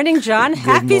good morning, John.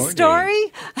 Happy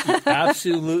story?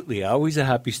 Absolutely. Always a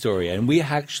happy story. And we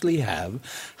actually have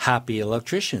happy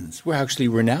electricians. We're actually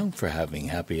renowned for having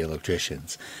happy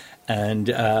electricians. And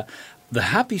the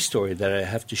happy story that I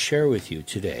have to share with you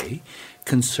today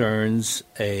concerns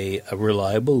a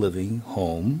reliable living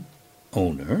home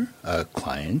owner, a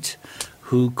client,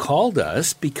 who called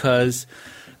us because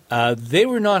they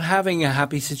were not having a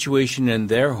happy situation in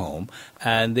their home,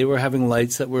 and they were having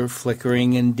lights that were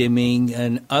flickering and dimming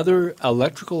and other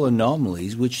electrical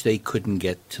anomalies which they couldn't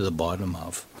get to the bottom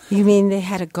of. You mean they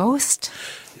had a ghost?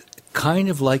 Kind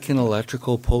of like an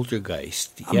electrical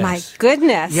poltergeist, yes. Oh, my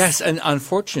goodness. Yes, and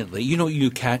unfortunately,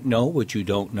 you can't know what you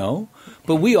don't know,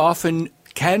 but we often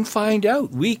can find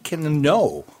out. We can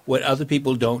know what other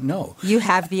people don't know. You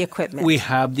have the equipment. We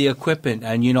have the equipment.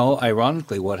 And,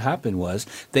 ironically, what happened was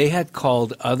they had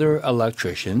called other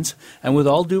electricians, and with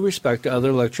all due respect to other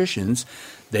electricians,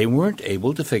 they weren't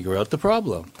able to figure out the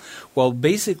problem. Well,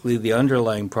 basically, the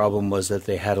underlying problem was that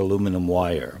they had aluminum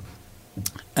wire.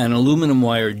 And aluminum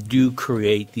wire do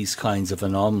create these kinds of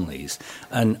anomalies.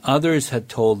 And others had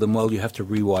told them, well, you have to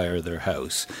rewire their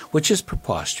house, which is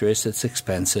preposterous. It's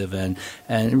expensive and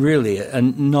really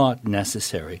not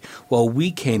necessary. Well,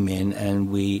 we came in and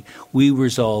we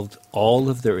resolved all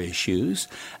of their issues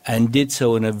and did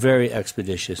so in a very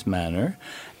expeditious manner,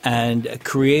 and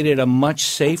created a much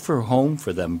safer home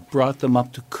for them, brought them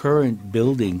up to current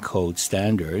building code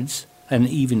standards, and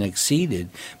even exceeded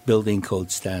building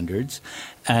code standards,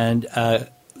 and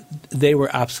they were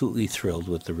absolutely thrilled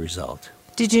with the result.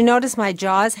 Did you notice my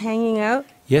jaws hanging out?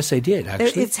 Yes, I did,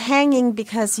 actually. It's hanging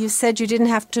because you said you didn't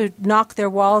have to knock their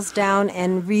walls down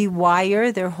and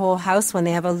rewire their whole house when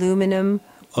they have aluminum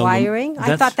wiring.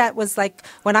 I thought that was like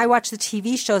when I watch the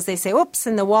TV shows, they say, oops,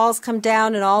 and the walls come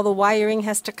down and all the wiring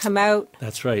has to come out.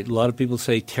 That's right. A lot of people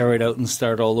say tear it out and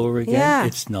start all over again. Yeah.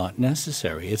 It's not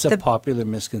necessary. It's a popular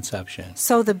misconception.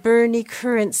 So the Bernie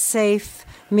Current Safe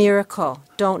miracle.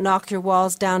 Don't knock your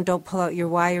walls down. Don't pull out your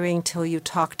wiring till you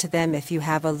talk to them if you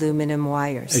have aluminum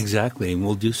wires. Exactly. And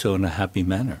we'll do so in a happy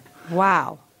manner.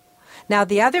 Wow. Now,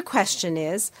 the other question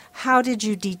is, how did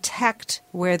you detect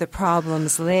where the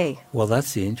problems lay? Well,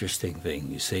 that's the interesting thing,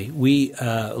 you see.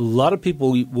 A lot of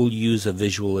people will use a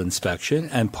visual inspection,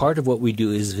 and part of what we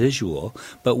do is visual,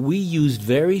 but we use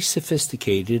very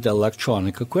sophisticated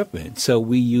electronic equipment. So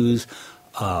we use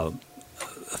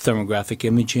thermographic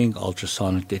imaging,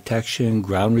 ultrasonic detection,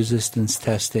 ground resistance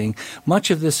testing. Much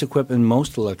of this equipment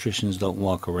most electricians don't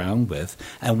walk around with,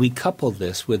 and we couple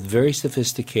this with very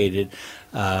sophisticated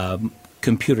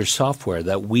computer software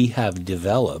that we have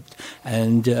developed,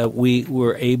 and we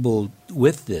were able,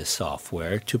 with this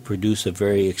software, to produce a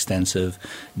very extensive,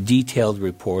 detailed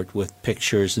report with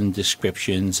pictures and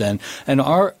descriptions, and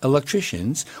our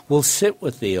electricians will sit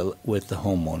with the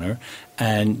homeowner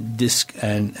and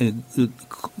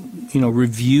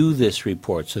review this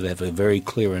report so they have a very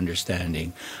clear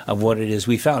understanding of what it is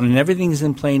we found. And everything is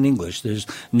in plain English. There's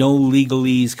no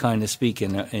legalese kind of speak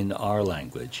in our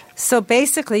language. So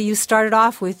basically you started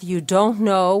off with "you don't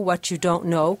know what you don't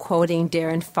know," quoting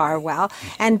Darren Farwell.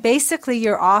 And basically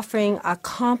you're offering a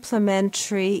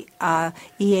complimentary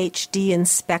EHD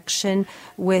inspection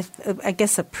with, I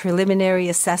guess, a preliminary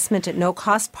assessment at no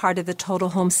cost, part of the total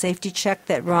home safety check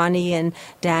that Ronnie and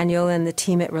Daniel and the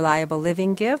team at Reliable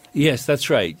Living give? Yes, that's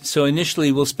right. So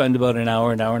initially we'll spend about an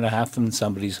hour and a half in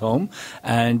somebody's home,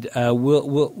 and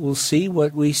we'll see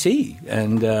what we see,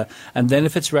 and then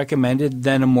if it's recommended,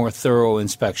 then a more thorough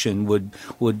inspection would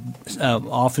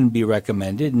often be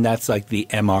recommended, and that's like the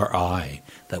MRI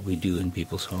that we do in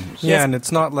people's homes. Yeah, and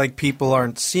it's not like people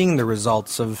aren't seeing the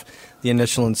results of the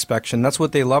initial inspection. That's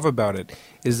what they love about it,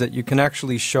 is that you can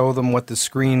actually show them what the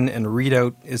screen and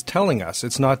readout is telling us.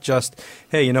 It's not just,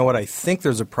 hey, you know what, I think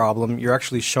there's a problem. You're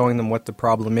actually showing them what the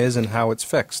problem is and how it's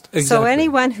fixed. Exactly. So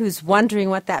anyone who's wondering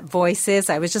what that voice is,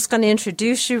 I was just going to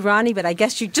introduce you, Ronnie, but I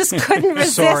guess you just couldn't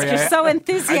resist. Sorry, You're so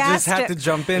enthusiastic. I just had to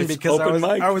jump in because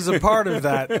I was a part of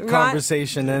that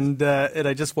conversation, and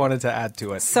I just wanted to add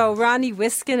to it. So Ronnie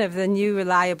Wiskin of the new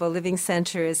Reliable Living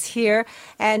Center is here,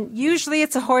 and usually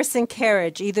it's a horse and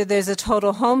carriage. Either there's a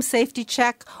total home safety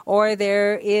check or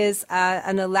there is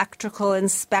an electrical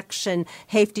inspection,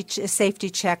 safety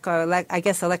check, or I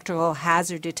guess electrical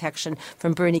hazard detection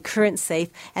from Bernie Current Safe,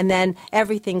 and then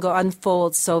everything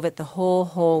unfolds so that the whole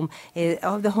home, the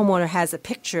homeowner has a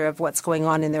picture of what's going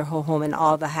on in their whole home and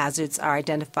all the hazards are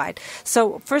identified.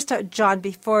 So first, John,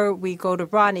 before we go to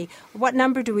Ronnie, what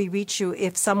number do we reach you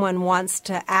if someone wants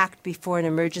to act before an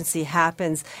emergency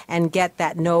happens and get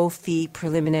that no-fee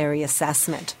preliminary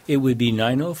assessment? It would be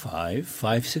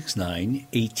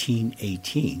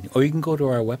 905-569-1818, or you can go to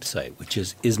our website, which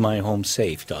is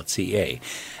ismyhomesafe.ca.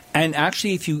 And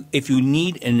actually, if you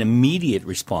need an immediate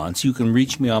response, you can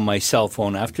reach me on my cell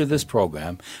phone after this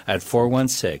program at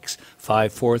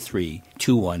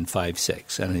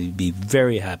 416-543-2156, and I'd be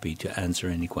very happy to answer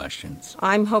any questions.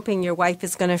 I'm hoping your wife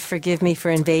is going to forgive me for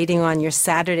invading on your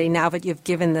Saturday now that you've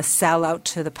given the cell out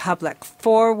to the public.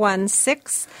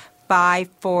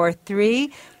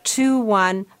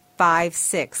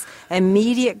 416-543-2156.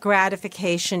 Immediate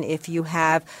gratification if you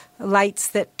have lights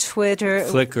that flicker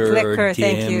or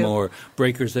dim, or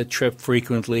breakers that trip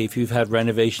frequently, if you've had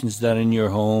renovations done in your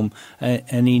home,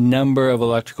 any number of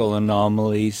electrical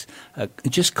anomalies,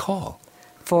 just call.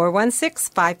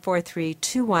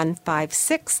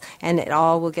 416-543-2156, and it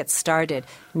all will get started.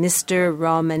 Mr.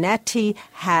 Romanetti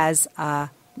has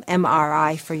a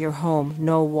MRI for your home,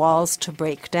 no walls to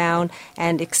break down,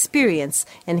 and experience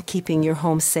in keeping your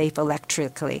home safe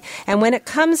electrically. And when it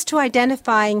comes to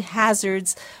identifying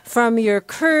hazards from your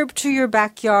curb to your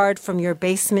backyard, from your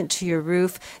basement to your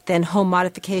roof, then home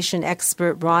modification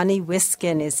expert Ronnie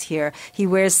Wiskin is here. He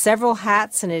wears several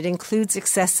hats, and it includes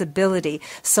accessibility.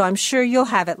 So I'm sure you'll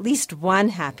have at least one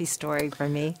happy story for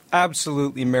me.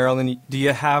 Absolutely, Marilyn. Do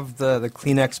you have the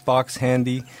Kleenex box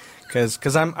handy?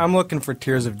 Because I'm looking for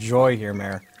tears of joy here,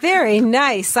 Mayor. Very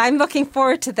nice. I'm looking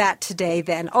forward to that today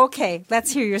then. Okay,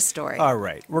 let's hear your story. All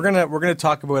right. We're gonna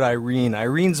talk about Irene.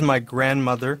 Irene's my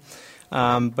grandmother,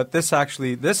 but this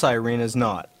Irene is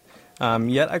not.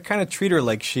 Yet I kind of treat her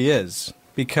like she is.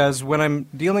 Because when I'm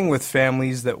dealing with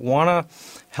families that want to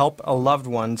help a loved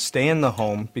one stay in the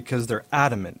home because they're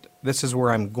adamant, this is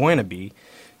where I'm going to be,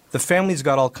 the family's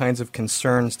got all kinds of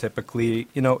concerns typically.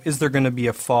 You know, is there going to be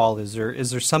a fall? Is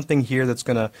there something here that's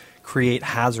going to create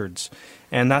hazards?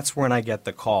 And that's when I get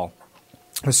the call.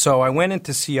 So I went in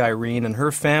to see Irene and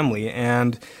her family,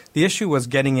 and the issue was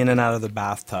getting in and out of the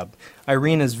bathtub.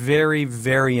 Irene is very,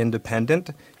 very independent.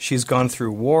 She's gone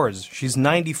through wars. She's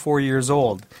 94 years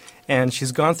old. And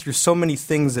she's gone through so many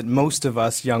things that most of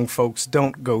us young folks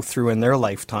don't go through in their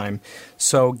lifetime.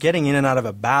 So getting in and out of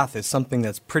a bath is something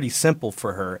that's pretty simple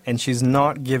for her, and she's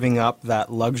not giving up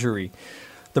that luxury.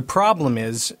 The problem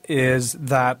is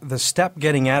that the step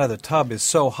getting out of the tub is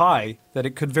so high that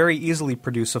it could very easily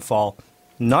produce a fall,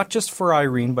 not just for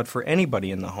Irene, but for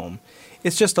anybody in the home.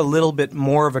 It's just a little bit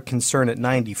more of a concern at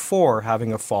 94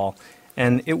 having a fall.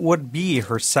 And it would be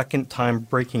her second time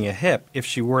breaking a hip if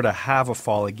she were to have a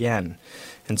fall again.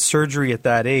 And surgery at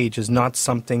that age is not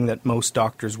something that most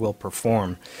doctors will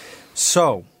perform.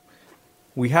 So,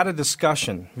 we had a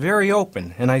discussion, very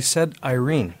open, and I said,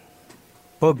 Irene,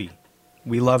 Bubby,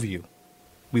 we love you.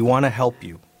 We want to help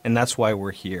you, and that's why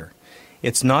we're here.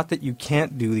 It's not that you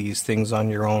can't do these things on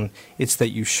your own, it's that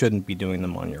you shouldn't be doing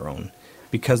them on your own,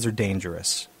 because they're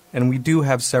dangerous. And we do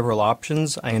have several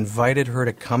options. I invited her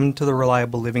to come to the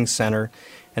Reliable Living Center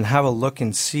and have a look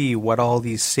and see what all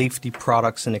these safety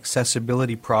products and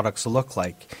accessibility products look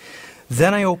like.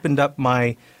 Then I opened up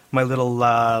my little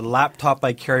laptop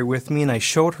I carry with me, and I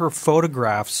showed her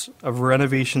photographs of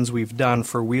renovations we've done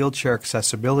for wheelchair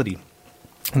accessibility.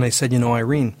 And I said,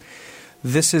 Irene,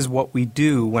 this is what we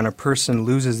do when a person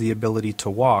loses the ability to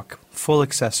walk, full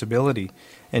accessibility.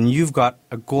 And you've got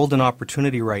a golden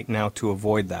opportunity right now to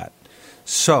avoid that.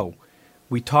 So,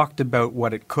 we talked about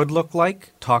what it could look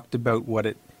like, talked about what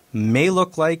it may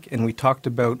look like, and we talked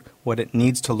about what it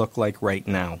needs to look like right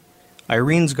now.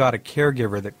 Irene's got a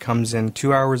caregiver that comes in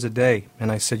 2 hours a day.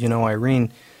 And I said,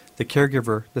 Irene, the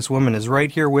caregiver, this woman is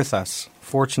right here with us,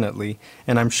 fortunately,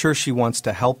 and I'm sure she wants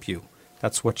to help you.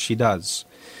 That's what she does.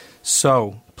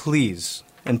 So, please,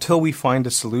 until we find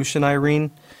a solution,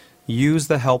 Irene, use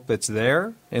the help that's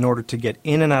there in order to get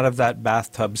in and out of that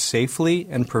bathtub safely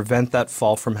and prevent that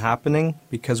fall from happening,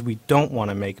 because we don't want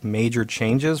to make major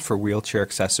changes for wheelchair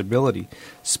accessibility,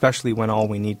 especially when all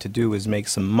we need to do is make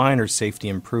some minor safety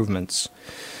improvements.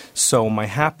 So my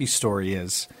happy story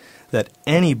is that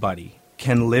anybody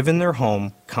can live in their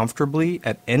home comfortably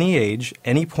at any age,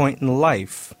 any point in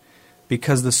life,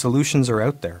 because the solutions are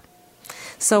out there.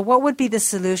 So what would be the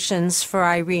solutions for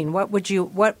Irene?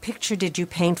 What picture did you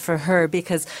paint for her?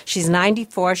 Because she's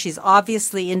 94, she's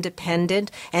obviously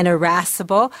independent and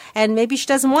irascible, and maybe she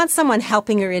doesn't want someone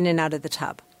helping her in and out of the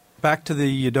tub. Back to the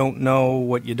you don't know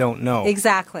what you don't know.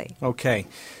 Exactly. Okay.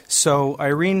 So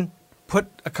Irene put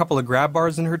a couple of grab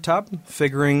bars in her tub,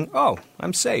 figuring,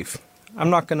 I'm safe.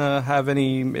 I'm not going to have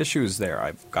any issues there.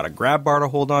 I've got a grab bar to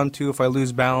hold on to if I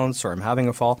lose balance or I'm having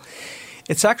a fall.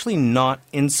 It's actually not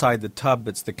inside the tub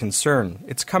that's the concern.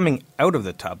 It's coming out of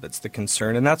the tub that's the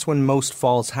concern, and that's when most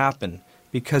falls happen,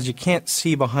 because you can't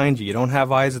see behind you. You don't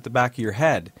have eyes at the back of your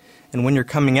head. And when you're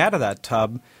coming out of that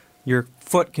tub, your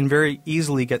foot can very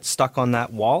easily get stuck on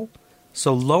that wall.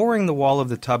 So lowering the wall of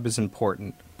the tub is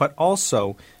important, but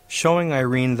also showing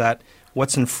Irene that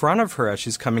what's in front of her as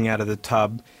she's coming out of the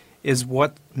tub is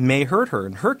what may hurt her.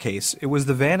 In her case, it was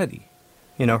the vanity.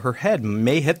 Her head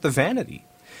may hit the vanity.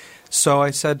 So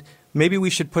I said, maybe we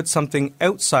should put something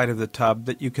outside of the tub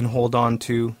that you can hold on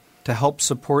to help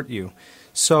support you.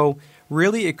 So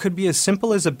really, it could be as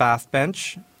simple as a bath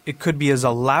bench. It could be as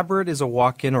elaborate as a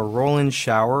walk-in or roll-in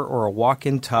shower or a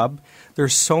walk-in tub.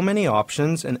 There's so many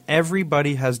options, and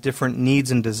everybody has different needs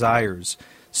and desires.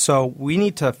 So we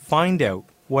need to find out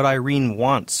what Irene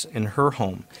wants in her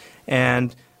home.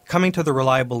 And coming to the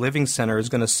Reliable Living Center is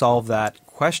going to solve that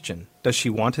question. Does she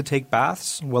want to take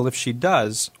baths? Well, if she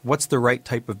does, what's the right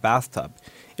type of bathtub?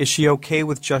 Is she okay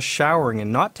with just showering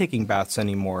and not taking baths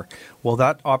anymore? Well,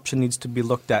 that option needs to be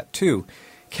looked at too.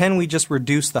 Can we just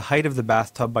reduce the height of the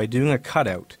bathtub by doing a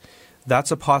cutout?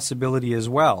 That's a possibility as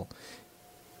well.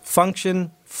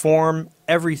 Function, form,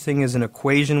 everything is an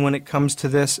equation when it comes to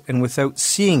this, and without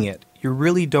seeing it, you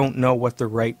really don't know what the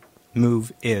right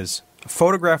move is. A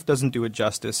photograph doesn't do it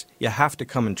justice. You have to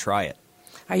come and try it.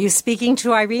 Are you speaking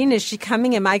to Irene? Is she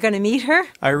coming? Am I going to meet her?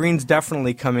 Irene's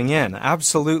definitely coming in.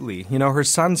 Absolutely. Her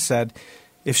son said,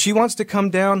 if she wants to come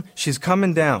down, she's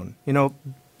coming down.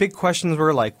 Big questions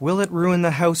were like, will it ruin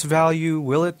the house value?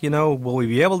 Will it, will we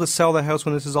be able to sell the house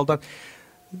when this is all done?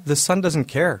 The son doesn't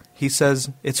care. He says,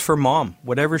 it's for mom,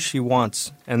 whatever she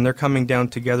wants. And they're coming down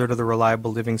together to the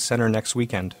Reliable Living Center next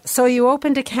weekend. So you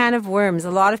opened a can of worms.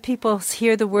 A lot of people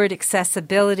hear the word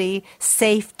accessibility,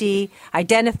 safety,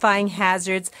 identifying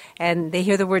hazards, and they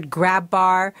hear the word grab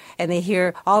bar, and they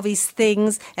hear all these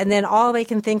things, and then all they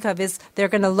can think of is they're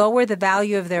going to lower the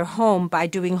value of their home by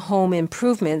doing home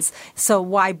improvements. So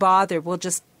why bother? We'll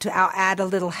just to add a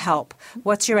little help.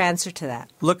 What's your answer to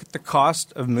that? Look at the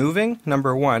cost of moving,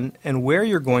 number one, and where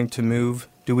you're going to move.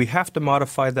 Do we have to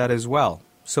modify that as well?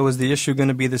 So is the issue going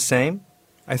to be the same?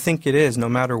 I think it is, no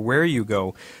matter where you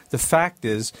go. The fact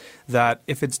is that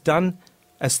if it's done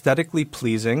aesthetically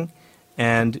pleasing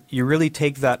and you really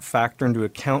take that factor into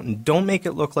account and don't make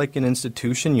it look like an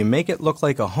institution, you make it look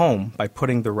like a home by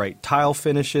putting the right tile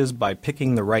finishes, by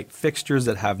picking the right fixtures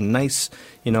that have nice,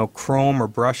 chrome or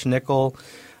brushed nickel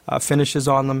finishes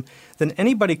on them, then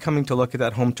anybody coming to look at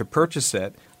that home to purchase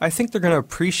it, I think they're going to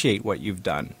appreciate what you've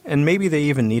done. And maybe they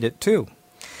even need it too.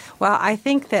 Well, I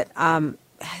think that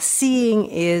seeing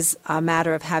is a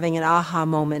matter of having an aha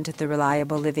moment at the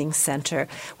Reliable Living Center.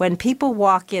 When people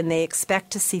walk in, they expect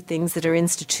to see things that are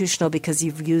institutional because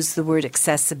you've used the word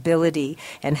accessibility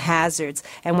and hazards.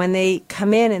 And when they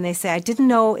come in and they say, I didn't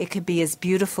know it could be as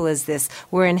beautiful as this,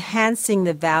 we're enhancing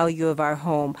the value of our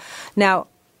home. Now,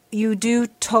 you do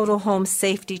total home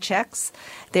safety checks.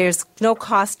 There's no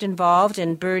cost involved,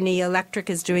 and Bernie Electric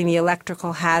is doing the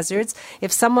electrical hazards.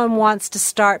 If someone wants to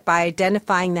start by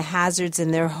identifying the hazards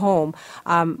in their home,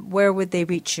 where would they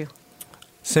reach you?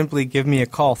 Simply give me a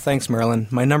call. Thanks, Marilyn.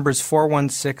 My number is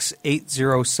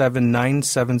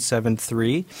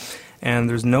 416-807-9773. And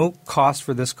there's no cost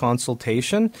for this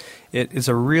consultation. It is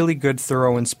a really good,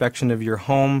 thorough inspection of your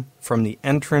home from the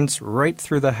entrance right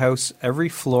through the house, every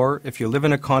floor. If you live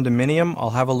in a condominium,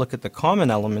 I'll have a look at the common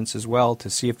elements as well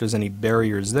to see if there's any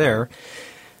barriers there,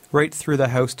 right through the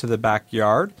house to the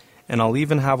backyard. And I'll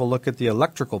even have a look at the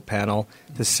electrical panel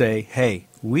to say, hey,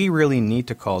 we really need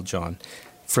to call John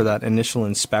for that initial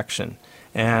inspection.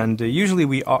 And usually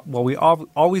we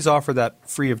always offer that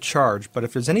free of charge, but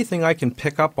if there's anything I can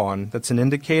pick up on that's an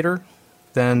indicator,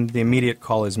 then the immediate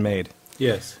call is made.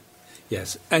 Yes.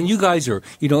 Yes. And you guys are,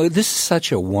 this is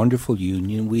such a wonderful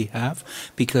union we have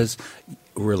because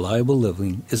Reliable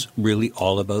Living is really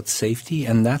all about safety,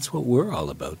 and that's what we're all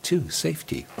about too,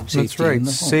 safety. That's right.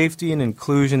 Safety and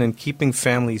inclusion and keeping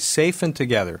families safe and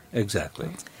together.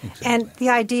 Exactly. And the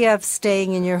idea of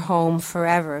staying in your home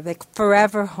forever, like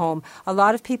forever home. A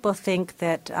lot of people think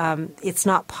that it's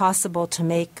not possible to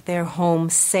make their home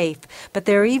safe. But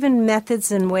there are even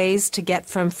methods and ways to get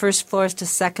from first floors to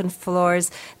second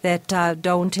floors that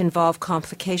don't involve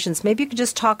complications. Maybe you could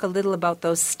just talk a little about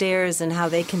those stairs and how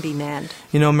they can be manned.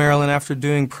 Marilyn, after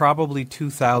doing probably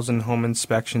 2,000 home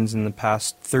inspections in the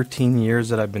past 13 years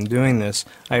that I've been doing this,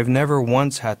 I have never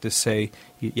once had to say,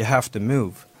 you have to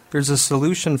move. There's a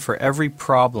solution for every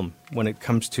problem when it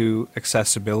comes to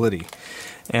accessibility.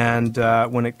 And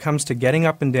when it comes to getting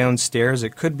up and down stairs,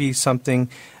 it could be something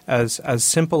as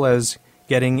simple as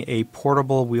getting a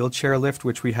portable wheelchair lift,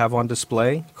 which we have on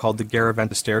display, called the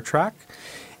Garaventa Stair Track.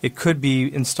 It could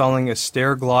be installing a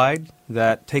stair glide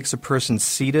that takes a person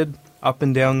seated up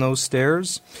and down those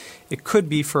stairs. It could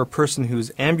be for a person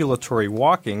who's ambulatory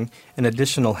walking, an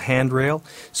additional handrail.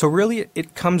 So really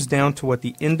it comes down to what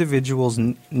the individual's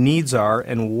needs are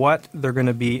and what they're going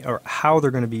to be or how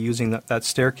they're going to be using that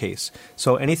staircase.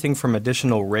 So anything from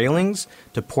additional railings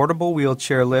to portable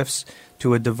wheelchair lifts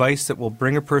to a device that will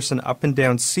bring a person up and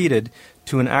down seated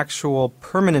to an actual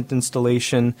permanent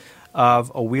installation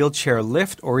of a wheelchair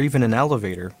lift or even an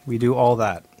elevator. We do all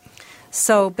that.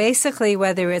 So basically,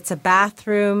 whether it's a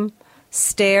bathroom,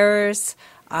 stairs,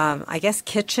 I guess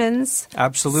kitchens,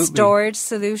 absolutely, storage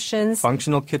solutions,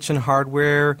 functional kitchen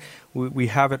hardware. We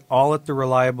have it all at the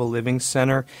Reliable Living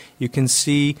Center. You can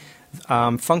see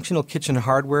functional kitchen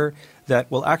hardware that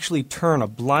will actually turn a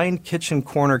blind kitchen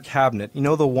corner cabinet. You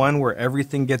know the one where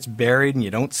everything gets buried and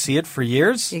you don't see it for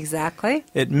years? Exactly.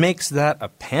 It makes that a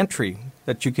pantry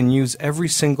that you can use every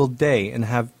single day and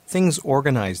have things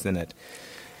organized in it.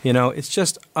 It's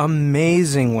just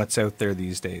amazing what's out there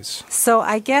these days. So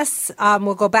I guess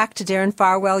we'll go back to Darren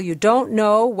Farwell. You don't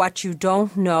know what you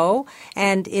don't know.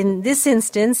 And in this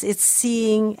instance, it's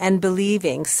seeing and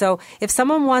believing. So if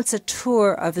someone wants a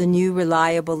tour of the new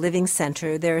Reliable Living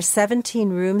Center, there are 17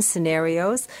 room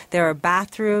scenarios. There are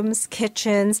bathrooms,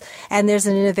 kitchens, and there's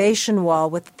an innovation wall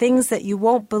with things that you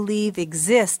won't believe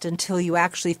exist until you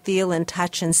actually feel and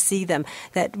touch and see them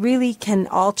that really can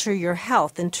alter your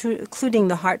health, including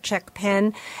the heart check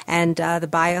pen and the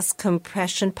BIOS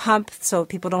compression pump so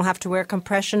people don't have to wear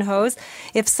compression hose.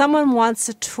 If someone wants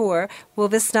a tour, will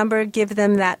this number give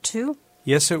them that too?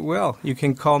 Yes, it will. You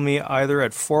can call me either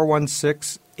at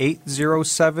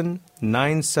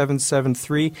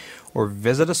 416-807-9773 or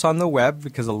visit us on the web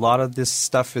because a lot of this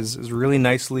stuff is really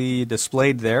nicely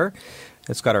displayed there.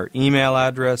 It's got our email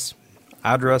address,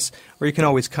 or you can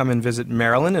always come and visit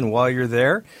Marilyn, and while you're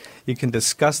there, you can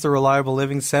discuss the Reliable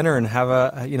Living Center and have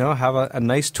a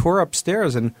nice tour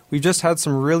upstairs. And we've just had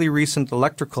some really recent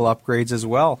electrical upgrades as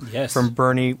well from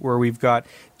Bernie, where we've got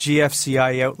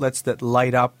GFCI outlets that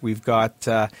light up. We've got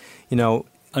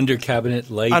under cabinet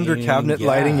lighting.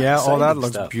 All that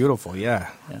looks beautiful.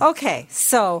 Okay,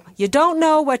 so you don't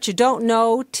know what you don't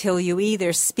know till you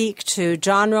either speak to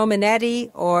John Romanetti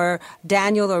or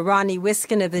Daniel or Ronnie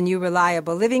Wiskin of the new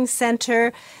Reliable Living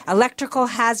Center. Electrical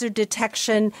hazard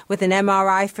detection with an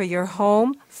MRI for your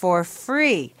home for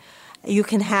free. You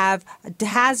can have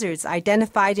hazards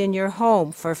identified in your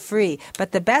home for free.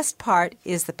 But the best part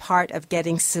is the part of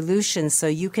getting solutions so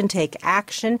you can take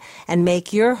action and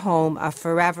make your home a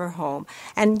forever home.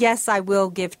 And yes, I will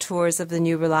give tours of the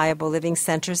new Reliable Living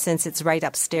Center since it's right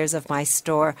upstairs of my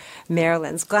store,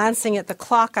 Marilyn's. Glancing at the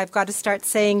clock, I've got to start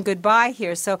saying goodbye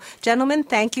here. So, gentlemen,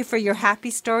 thank you for your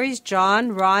happy stories,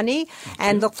 John, Ronnie,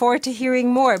 and look forward to hearing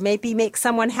more. Maybe make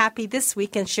someone happy this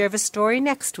week and share a story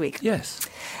next week. Yes.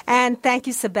 And thank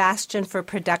you, Sebastian, for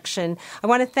production. I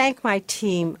want to thank my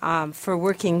team for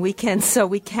working weekends so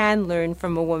we can learn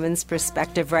from a woman's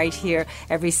perspective right here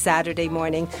every Saturday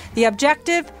morning. The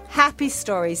objective, happy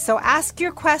stories. So ask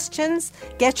your questions,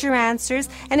 get your answers,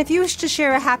 and if you wish to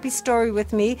share a happy story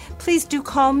with me, please do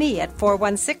call me at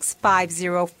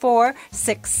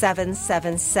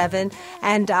 416-504-6777,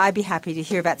 and I'd be happy to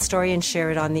hear that story and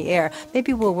share it on the air.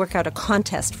 Maybe we'll work out a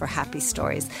contest for happy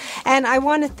stories. And I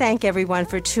want to thank everyone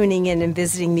for tuning in and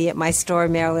visiting me at my store,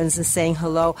 Marilyn's, and saying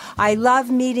hello. I love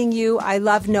meeting you. I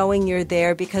love knowing you're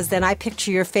there because then I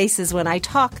picture your faces when I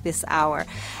talk this hour.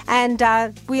 And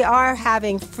we are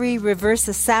having free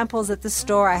reversa samples at the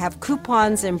store. I have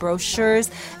coupons and brochures,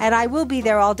 and I will be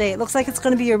there all day. It looks like it's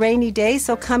going to be a rainy day,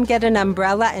 so come get an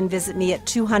umbrella and visit me at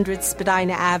 200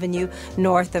 Spadina Avenue,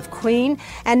 north of Queen.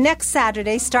 And next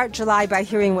Saturday, start July by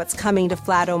hearing what's coming to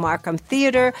Flato Markham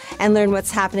Theatre and learn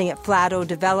what's happening at Flato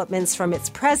Developments from its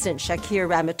president, Shakir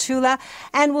Ramatullah,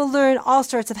 and we'll learn all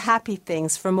sorts of happy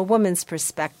things from a woman's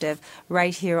perspective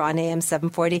right here on AM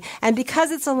 740. And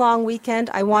because it's a long weekend,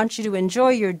 I want you to enjoy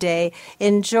your day,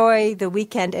 enjoy the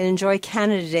weekend, and enjoy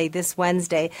Canada Day this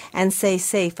Wednesday, and stay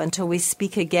safe until we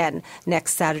speak again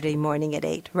next Saturday morning at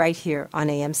 8, right here on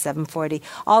AM 740.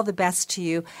 All the best to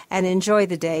you, and enjoy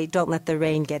the day. Don't let the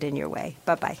rain get in your way.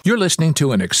 Bye-bye. You're listening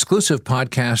to an exclusive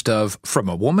podcast of From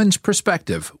a Woman's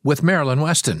Perspective with Marilyn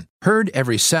Weston. Heard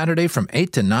every Saturday from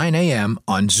 8 to 9 a.m.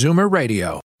 on Zoomer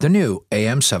Radio, the new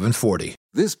AM 740.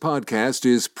 This podcast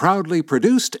is proudly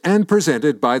produced and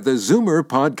presented by the Zoomer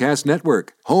Podcast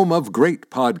Network, home of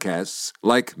great podcasts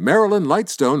like Marilyn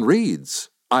Lightstone Reads,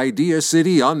 Idea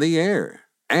City on the Air,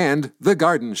 and The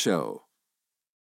Garden Show.